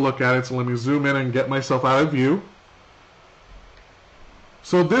closer look at it. So let me zoom in and get myself out of view.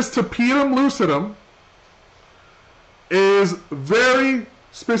 So this tapetum lucidum is very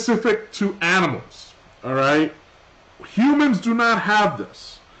specific to animals. All right, humans do not have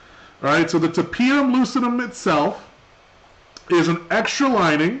this. All right, so the tapetum lucidum itself is an extra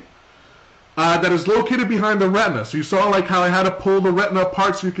lining that is located behind the retina. So you saw like how I had to pull the retina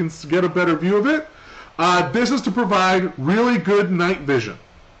apart so you can get a better view of it. This is to provide really good night vision.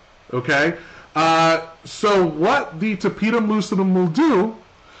 Okay, so what the tapetum lucidum will do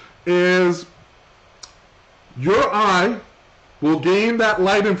is your eye will gain that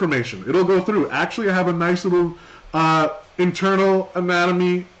light information. It'll go through. Actually, I have a nice little internal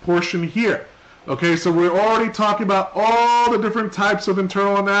anatomy portion here. Okay, so we're already talking about all the different types of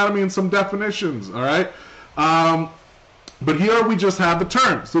internal anatomy and some definitions, all right? But here we just have the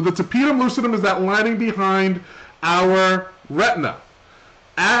term. So the tapetum lucidum is that lining behind our retina.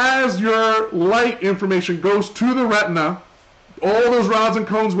 As your light information goes to the retina, all those rods and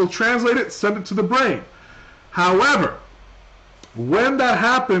cones will translate it, send it to the brain. However, when that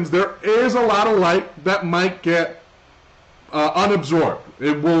happens, there is a lot of light that might get unabsorbed.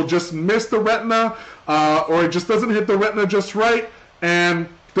 It will just miss the retina, or it just doesn't hit the retina just right and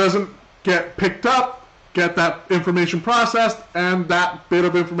doesn't get picked up, get that information processed, and that bit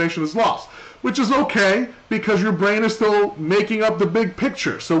of information is lost. Which is okay, because your brain is still making up the big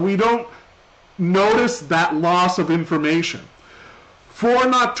picture. So we don't notice that loss of information. For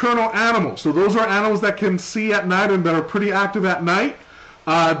nocturnal animals, so those are animals that can see at night and that are pretty active at night,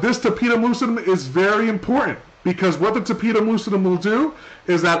 this tapetum lucidum is very important, because what the tapetum lucidum will do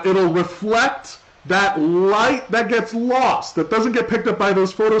is that it'll reflect that light that gets lost, that doesn't get picked up by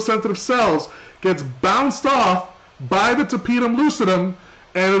those photosensitive cells, gets bounced off by the tapetum lucidum,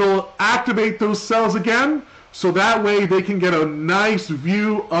 and it'll activate those cells again, so that way they can get a nice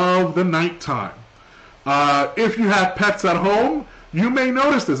view of the nighttime. If you have pets at home, you may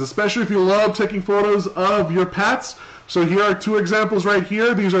notice this, especially if you love taking photos of your pets. So here are two examples right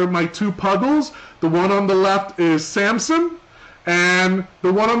here. These are my two puggles. The one on the left is Samson, and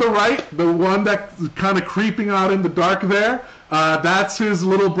the one on the right, the one that's kind of creeping out in the dark there, that's his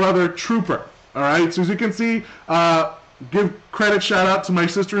little brother Trooper. All right, so as you can see, give credit, shout out to my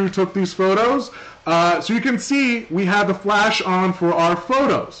sister who took these photos. So you can see we have the flash on for our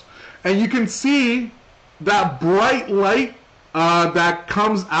photos, and you can see that bright light that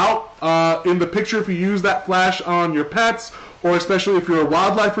comes out in the picture if you use that flash on your pets, or especially if you're a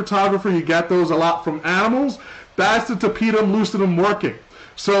wildlife photographer, you get those a lot from animals. That's the tapetum lucidum working.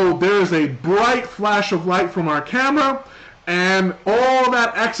 So there is a bright flash of light from our camera, and all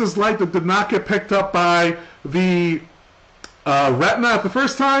that excess light that did not get picked up by the retina at the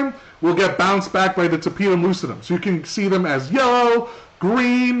first time will get bounced back by the tapetum lucidum. So you can see them as yellow,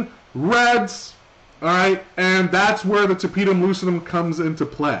 green, reds, All right, and that's where the tapetum lucidum comes into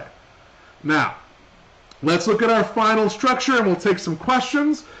play. Now, let's look at our final structure, and we'll take some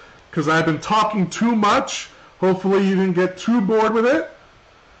questions, because I've been talking too much. Hopefully you didn't get too bored with it.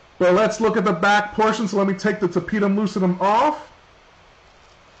 But let's look at the back portion. So let me take the tapetum lucidum off.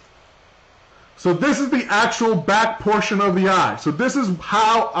 So this is the actual back portion of the eye. So this is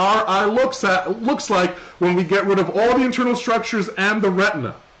how our eye looks like when we get rid of all the internal structures and the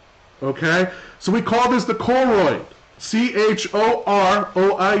retina. Okay? So we call this the choroid. C-H-O-R-O-I-D.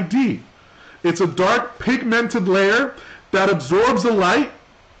 It's a dark pigmented layer that absorbs the light,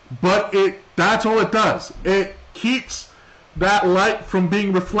 but that's all it does. It keeps that light from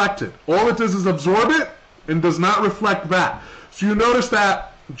being reflected. All it does is absorb it and does not reflect back. So you notice that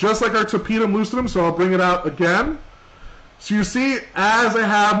just like our tapetum lucidum, so I'll bring it out again. So you see, as I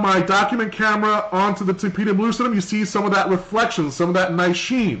have my document camera onto the tapetum lucidum, you see some of that reflection, some of that nice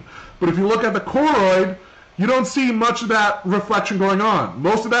sheen. But if you look at the choroid, you don't see much of that reflection going on.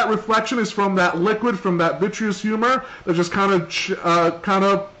 Most of that reflection is from that liquid, from that vitreous humor that just kind of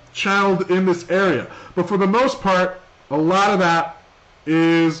channeled in this area. But for the most part, a lot of that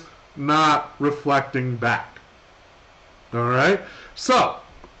is not reflecting back. All right? So,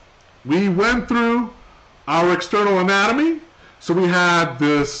 we went through our external anatomy. So we had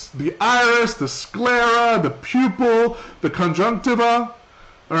the iris, the sclera, the pupil, the conjunctiva.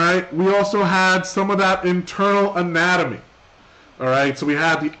 All right? We also had some of that internal anatomy. All right? So we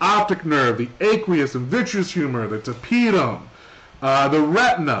had the optic nerve, the aqueous and vitreous humor, the tapetum, the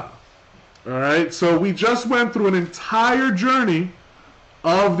retina. All right? So we just went through an entire journey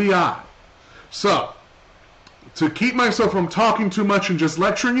of the eye. So, to keep myself from talking too much and just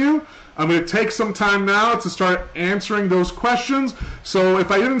lecturing you, I'm going to take some time now to start answering those questions. So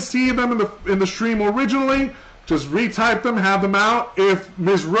if I didn't see them in the stream originally, just retype them, have them out. If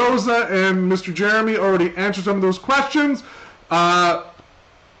Ms. Rosa and Mr. Jeremy already answered some of those questions,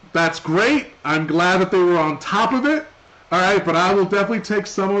 that's great. I'm glad that they were on top of it. All right, but I will definitely take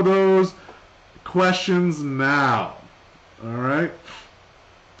some of those questions now. All right.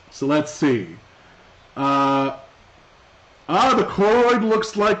 So let's see. The choroid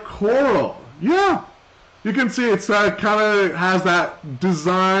looks like coral. Yeah, you can see it's kind of has that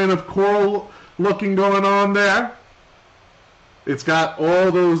design of coral looking going on there. It's got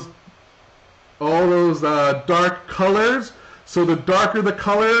all those dark colors. So the darker the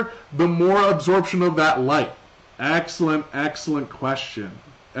color, the more absorption of that light. Excellent, excellent question.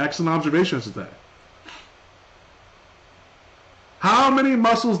 Excellent observation, I should say. How many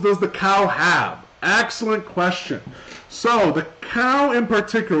muscles does the cow have? Excellent question. So the cow in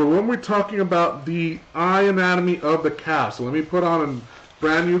particular, when we're talking about the eye anatomy of the cow, so let me put on a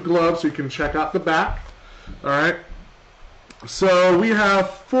brand new glove so you can check out the back. All right. So we have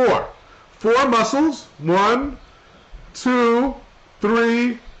four muscles. 1, 2,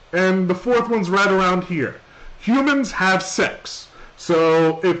 3, and the fourth one's right around here. Humans have 6.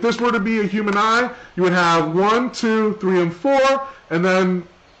 So if this were to be a human eye, you would have 1, 2, 3, and 4, and then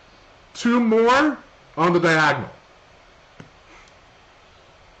 2 more on the diagonal.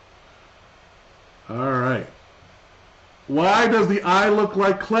 All right. Why does the eye look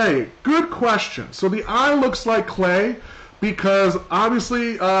like clay? Good question. So the eye looks like clay because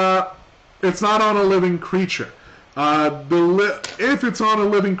obviously it's not on a living creature. If it's on a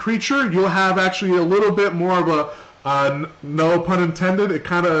living creature, you'll have actually a little bit more of a, no pun intended, it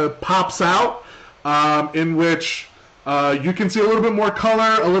kind of pops out, in which you can see a little bit more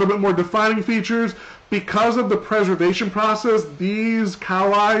color, a little bit more defining features. Because of the preservation process, these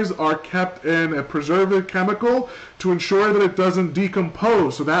cow eyes are kept in a preservative chemical to ensure that it doesn't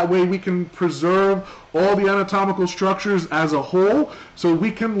decompose. So that way we can preserve all the anatomical structures as a whole, so we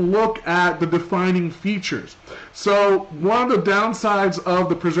can look at the defining features. So one of the downsides of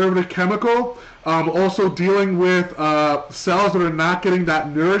the preservative chemical, also dealing with cells that are not getting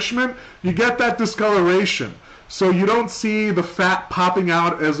that nourishment, you get that discoloration. So you don't see the fat popping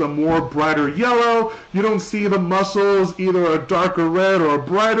out as a more brighter yellow. You don't see the muscles either a darker red or a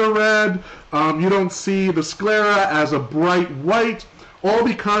brighter red. You don't see the sclera as a bright white, all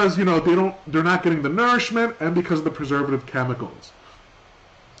because they're not getting the nourishment and because of the preservative chemicals.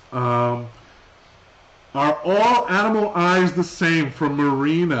 Are all animal eyes the same? From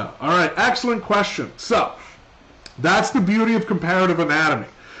Marina. All right, excellent question. So that's the beauty of comparative anatomy.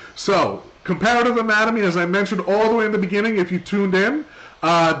 So comparative anatomy, as I mentioned all the way in the beginning, if you tuned in,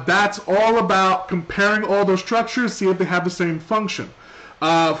 that's all about comparing all those structures, see if they have the same function.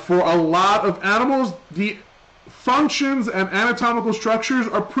 For a lot of animals, the functions and anatomical structures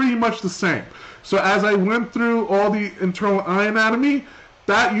are pretty much the same. So as I went through all the internal eye anatomy,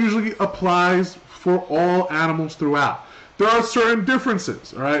 that usually applies for all animals throughout. There are certain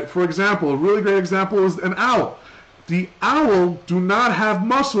differences, all right? For example, a really great example is an owl. The owl do not have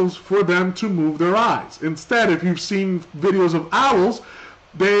muscles for them to move their eyes. Instead, if you've seen videos of owls,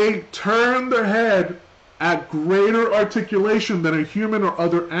 they turn their head at greater articulation than a human or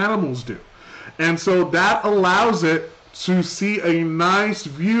other animals do. And so that allows it to see a nice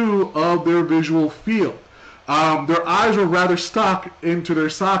view of their visual field. Their eyes are rather stuck into their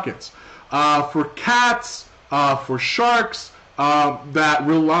sockets. For cats, for sharks that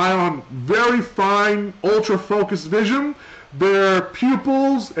rely on very fine, ultra-focused vision, their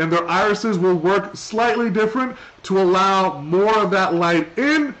pupils and their irises will work slightly different to allow more of that light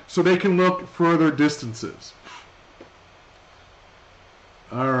in so they can look further distances.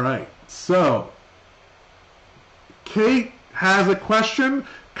 All right, so Kate has a question.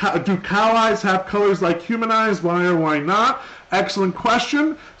 Do cow eyes have colors like human eyes? Why or why not? Excellent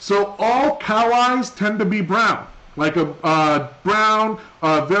question. So all cow eyes tend to be brown, like a brown,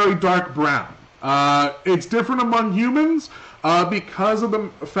 very dark brown. It's different among humans because of the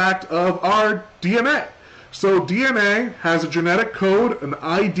fact of our DNA. So DNA has a genetic code, an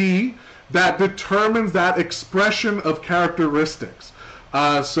ID, that determines that expression of characteristics.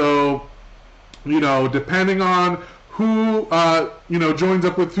 So, depending on who, joins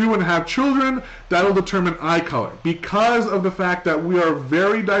up with who and have children, that'll determine eye color. Because of the fact that we are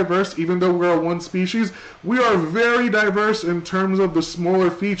very diverse, even though we're one species, we are very diverse in terms of the smaller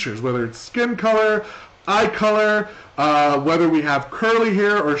features, whether it's skin color, eye color, whether we have curly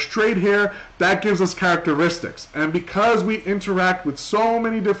hair or straight hair, that gives us characteristics. And because we interact with so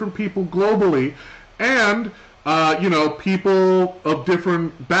many different people globally, and people of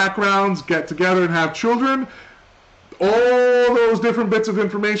different backgrounds get together and have children, all those different bits of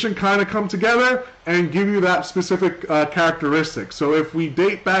information kind of come together and give you that specific characteristic. So if we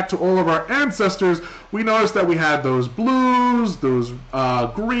date back to all of our ancestors, we notice that we had those blues, those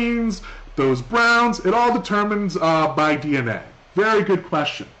greens, those browns. It all determines by DNA. Very good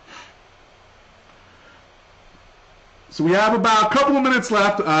question. So we have about a couple of minutes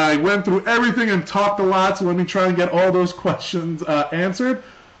left. I went through everything and talked a lot, so let me try and get all those questions answered.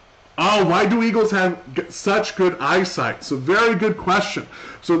 Oh, why do eagles have such good eyesight? So very good question.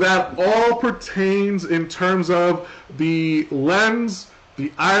 So that all pertains in terms of the lens,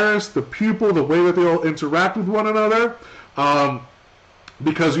 the iris, the pupil, the way that they all interact with one another.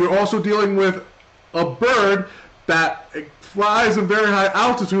 Because you're also dealing with a bird that flies in very high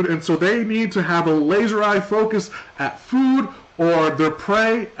altitude, and so they need to have a laser eye focus at food or their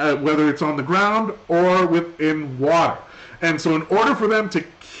prey, whether it's on the ground or within water. And so in order for them to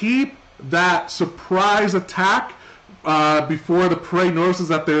keep that surprise attack before the prey notices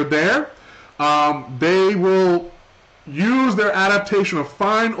that they're there, they will use their adaptation of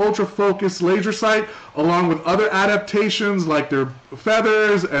fine ultra-focused laser sight along with other adaptations like their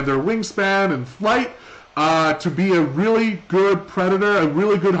feathers and their wingspan and flight to be a really good predator, a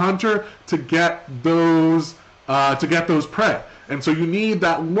really good hunter to get those prey. And so you need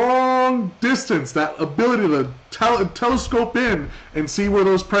that long distance, that ability to telescope in and see where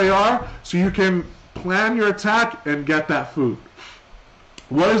those prey are so you can plan your attack and get that food.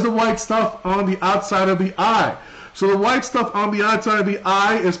 What is the white stuff on the outside of the eye? So the white stuff on the outside of the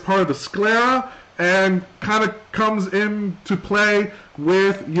eye is part of the sclera and kind of comes into play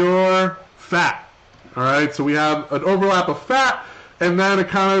with your fat. All right, so we have an overlap of fat, and then it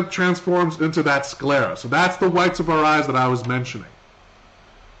kind of transforms into that sclera. So that's the whites of our eyes that I was mentioning.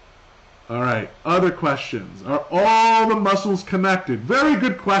 All right, other questions. Are all the muscles connected? Very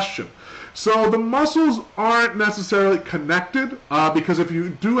good question. So the muscles aren't necessarily connected because if you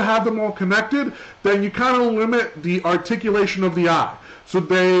do have them all connected, then you kind of limit the articulation of the eye. So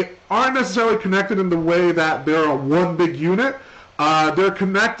they aren't necessarily connected in the way that they're one big unit. They're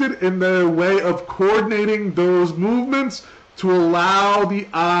connected in the way of coordinating those movements to allow the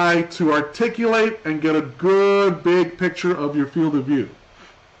eye to articulate and get a good big picture of your field of view.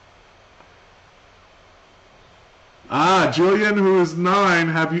 Jillian, who is 9,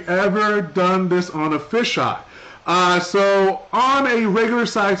 have you ever done this on a fisheye? So on a regular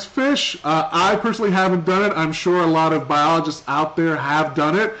sized fish, I personally haven't done it. I'm sure a lot of biologists out there have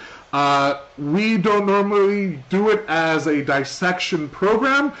done it. We don't normally do it as a dissection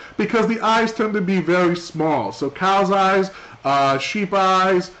program because the eyes tend to be very small. So cow's eyes, sheep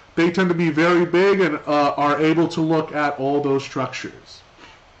eyes, they tend to be very big and are able to look at all those structures.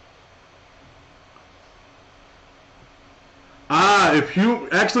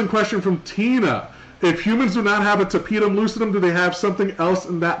 Excellent question from Tina. If humans do not have a tapetum lucidum, do they have something else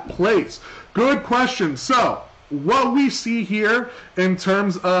in that place? Good question. So, what we see here in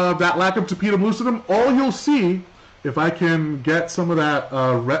terms of that lack of tapetum lucidum, all you'll see, if I can get some of that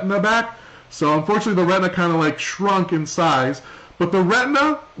retina back. So unfortunately the retina kind of like shrunk in size, but the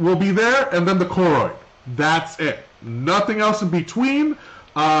retina will be there and then the choroid. That's it. Nothing else in between,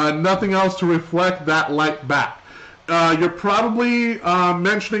 nothing else to reflect that light back. You're probably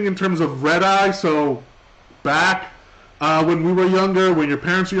mentioning in terms of red eye, so back when we were younger, when your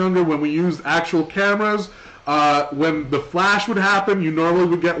parents were younger, when we used actual cameras, when the flash would happen, you normally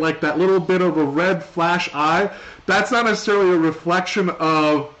would get like that little bit of a red flash eye. That's not necessarily a reflection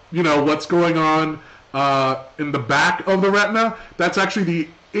of, you know, what's going on in the back of the retina. That's actually the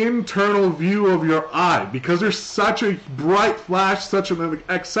internal view of your eye. Because there's such a bright flash, such an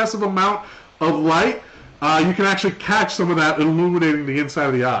excessive amount of light, you can actually catch some of that illuminating the inside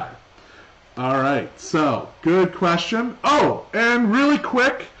of the eye. All right, so good question. Oh, and really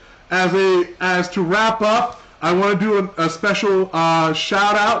quick, as to wrap up, I want to do a special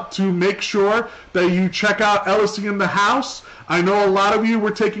shout out to make sure that you check out LSE in the House. I know a lot of you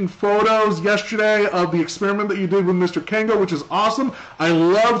were taking photos yesterday of the experiment that you did with Mr. Kengo, which is awesome. I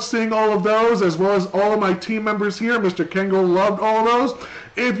loved seeing all of those, as well as all of my team members here. Mr. Kengo loved all of those.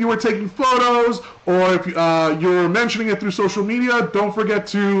 If you were taking photos, or if you're mentioning it through social media, don't forget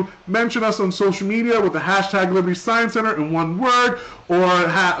to mention us on social media with the hashtag Liberty Science Center in one word, or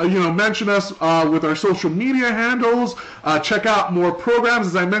mention us with our social media handles. Check out more programs,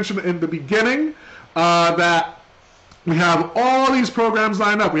 as I mentioned in the beginning, that we have all these programs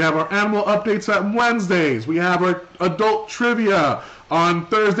lined up. We have our animal updates on Wednesdays. We have our adult trivia on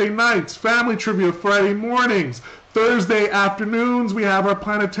Thursday nights, family trivia Friday mornings. Thursday afternoons, we have our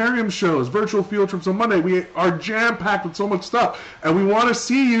planetarium shows, virtual field trips on Monday. We are jam-packed with so much stuff, and we want to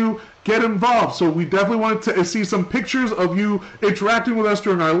see you get involved. So we definitely want to see some pictures of you interacting with us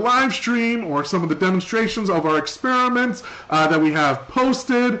during our live stream, or some of the demonstrations of our experiments that we have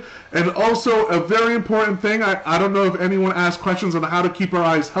posted. And also a very important thing, I don't know if anyone asked questions on how to keep our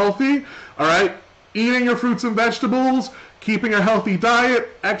eyes healthy. All right, eating your fruits and vegetables, keeping a healthy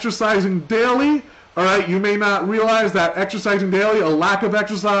diet, exercising daily. All right, you may not realize that exercising daily, a lack of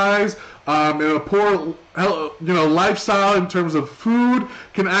exercise, and a poor, lifestyle in terms of food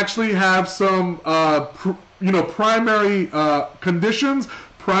can actually have some, primary conditions,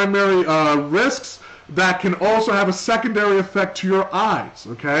 primary risks that can also have a secondary effect to your eyes.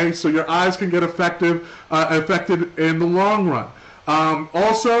 Okay, so your eyes can get affected in the long run.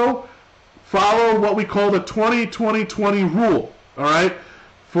 Also, follow what we call the 20-20-20 rule. All right.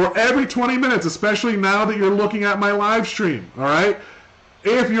 For every 20 minutes, especially now that you're looking at my live stream, all right?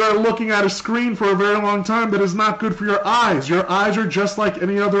 If you're looking at a screen for a very long time, that is not good for your eyes. Your eyes are just like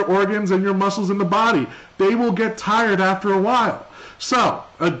any other organs and your muscles in the body. They will get tired after a while. So,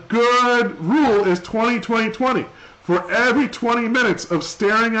 a good rule is 20-20-20. For every 20 minutes of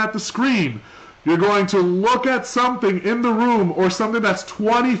staring at the screen, you're going to look at something in the room or something that's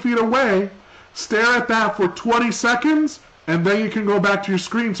 20 feet away, stare at that for 20 seconds, and then you can go back to your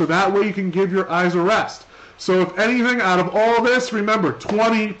screen, so that way you can give your eyes a rest. So if anything, out of all this, remember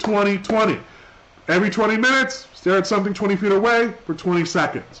 20-20-20. Every 20 minutes, stare at something 20 feet away for 20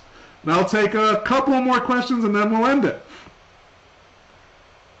 seconds. Now I'll take a couple more questions and then we'll end it.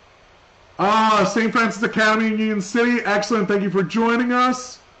 St. Francis Academy in Union City, excellent, thank you for joining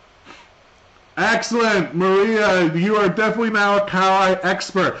us. Excellent, Maria, you are definitely now a cow eye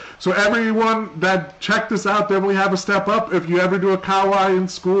expert. So everyone that checked this out definitely have a step up if you ever do a cow eye in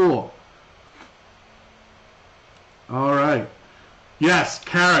school. All right. Yes,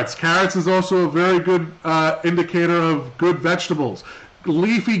 carrots. Carrots is also a very good indicator of good vegetables.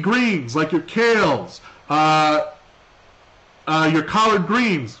 Leafy greens like your kales, your collard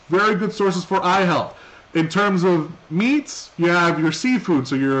greens, very good sources for eye health. In terms of meats, you have your seafood,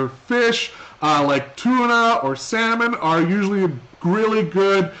 so your fish, like tuna or salmon are usually really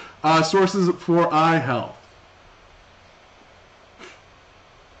good sources for eye health.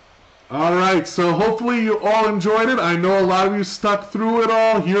 All right, so hopefully you all enjoyed it. I know a lot of you stuck through it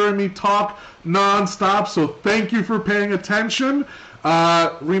all, hearing me talk non-stop, so thank you for paying attention.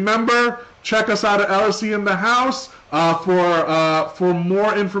 Remember, check us out at LSE in the House. For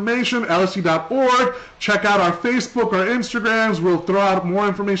more information, lse.org. Check out our Facebook, our Instagrams. We'll throw out more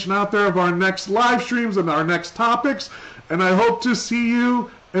information out there of our next live streams and our next topics. And I hope to see you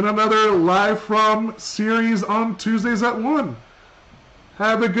in another Live From series on Tuesdays at 1.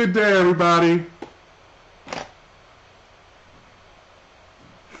 Have a good day, everybody.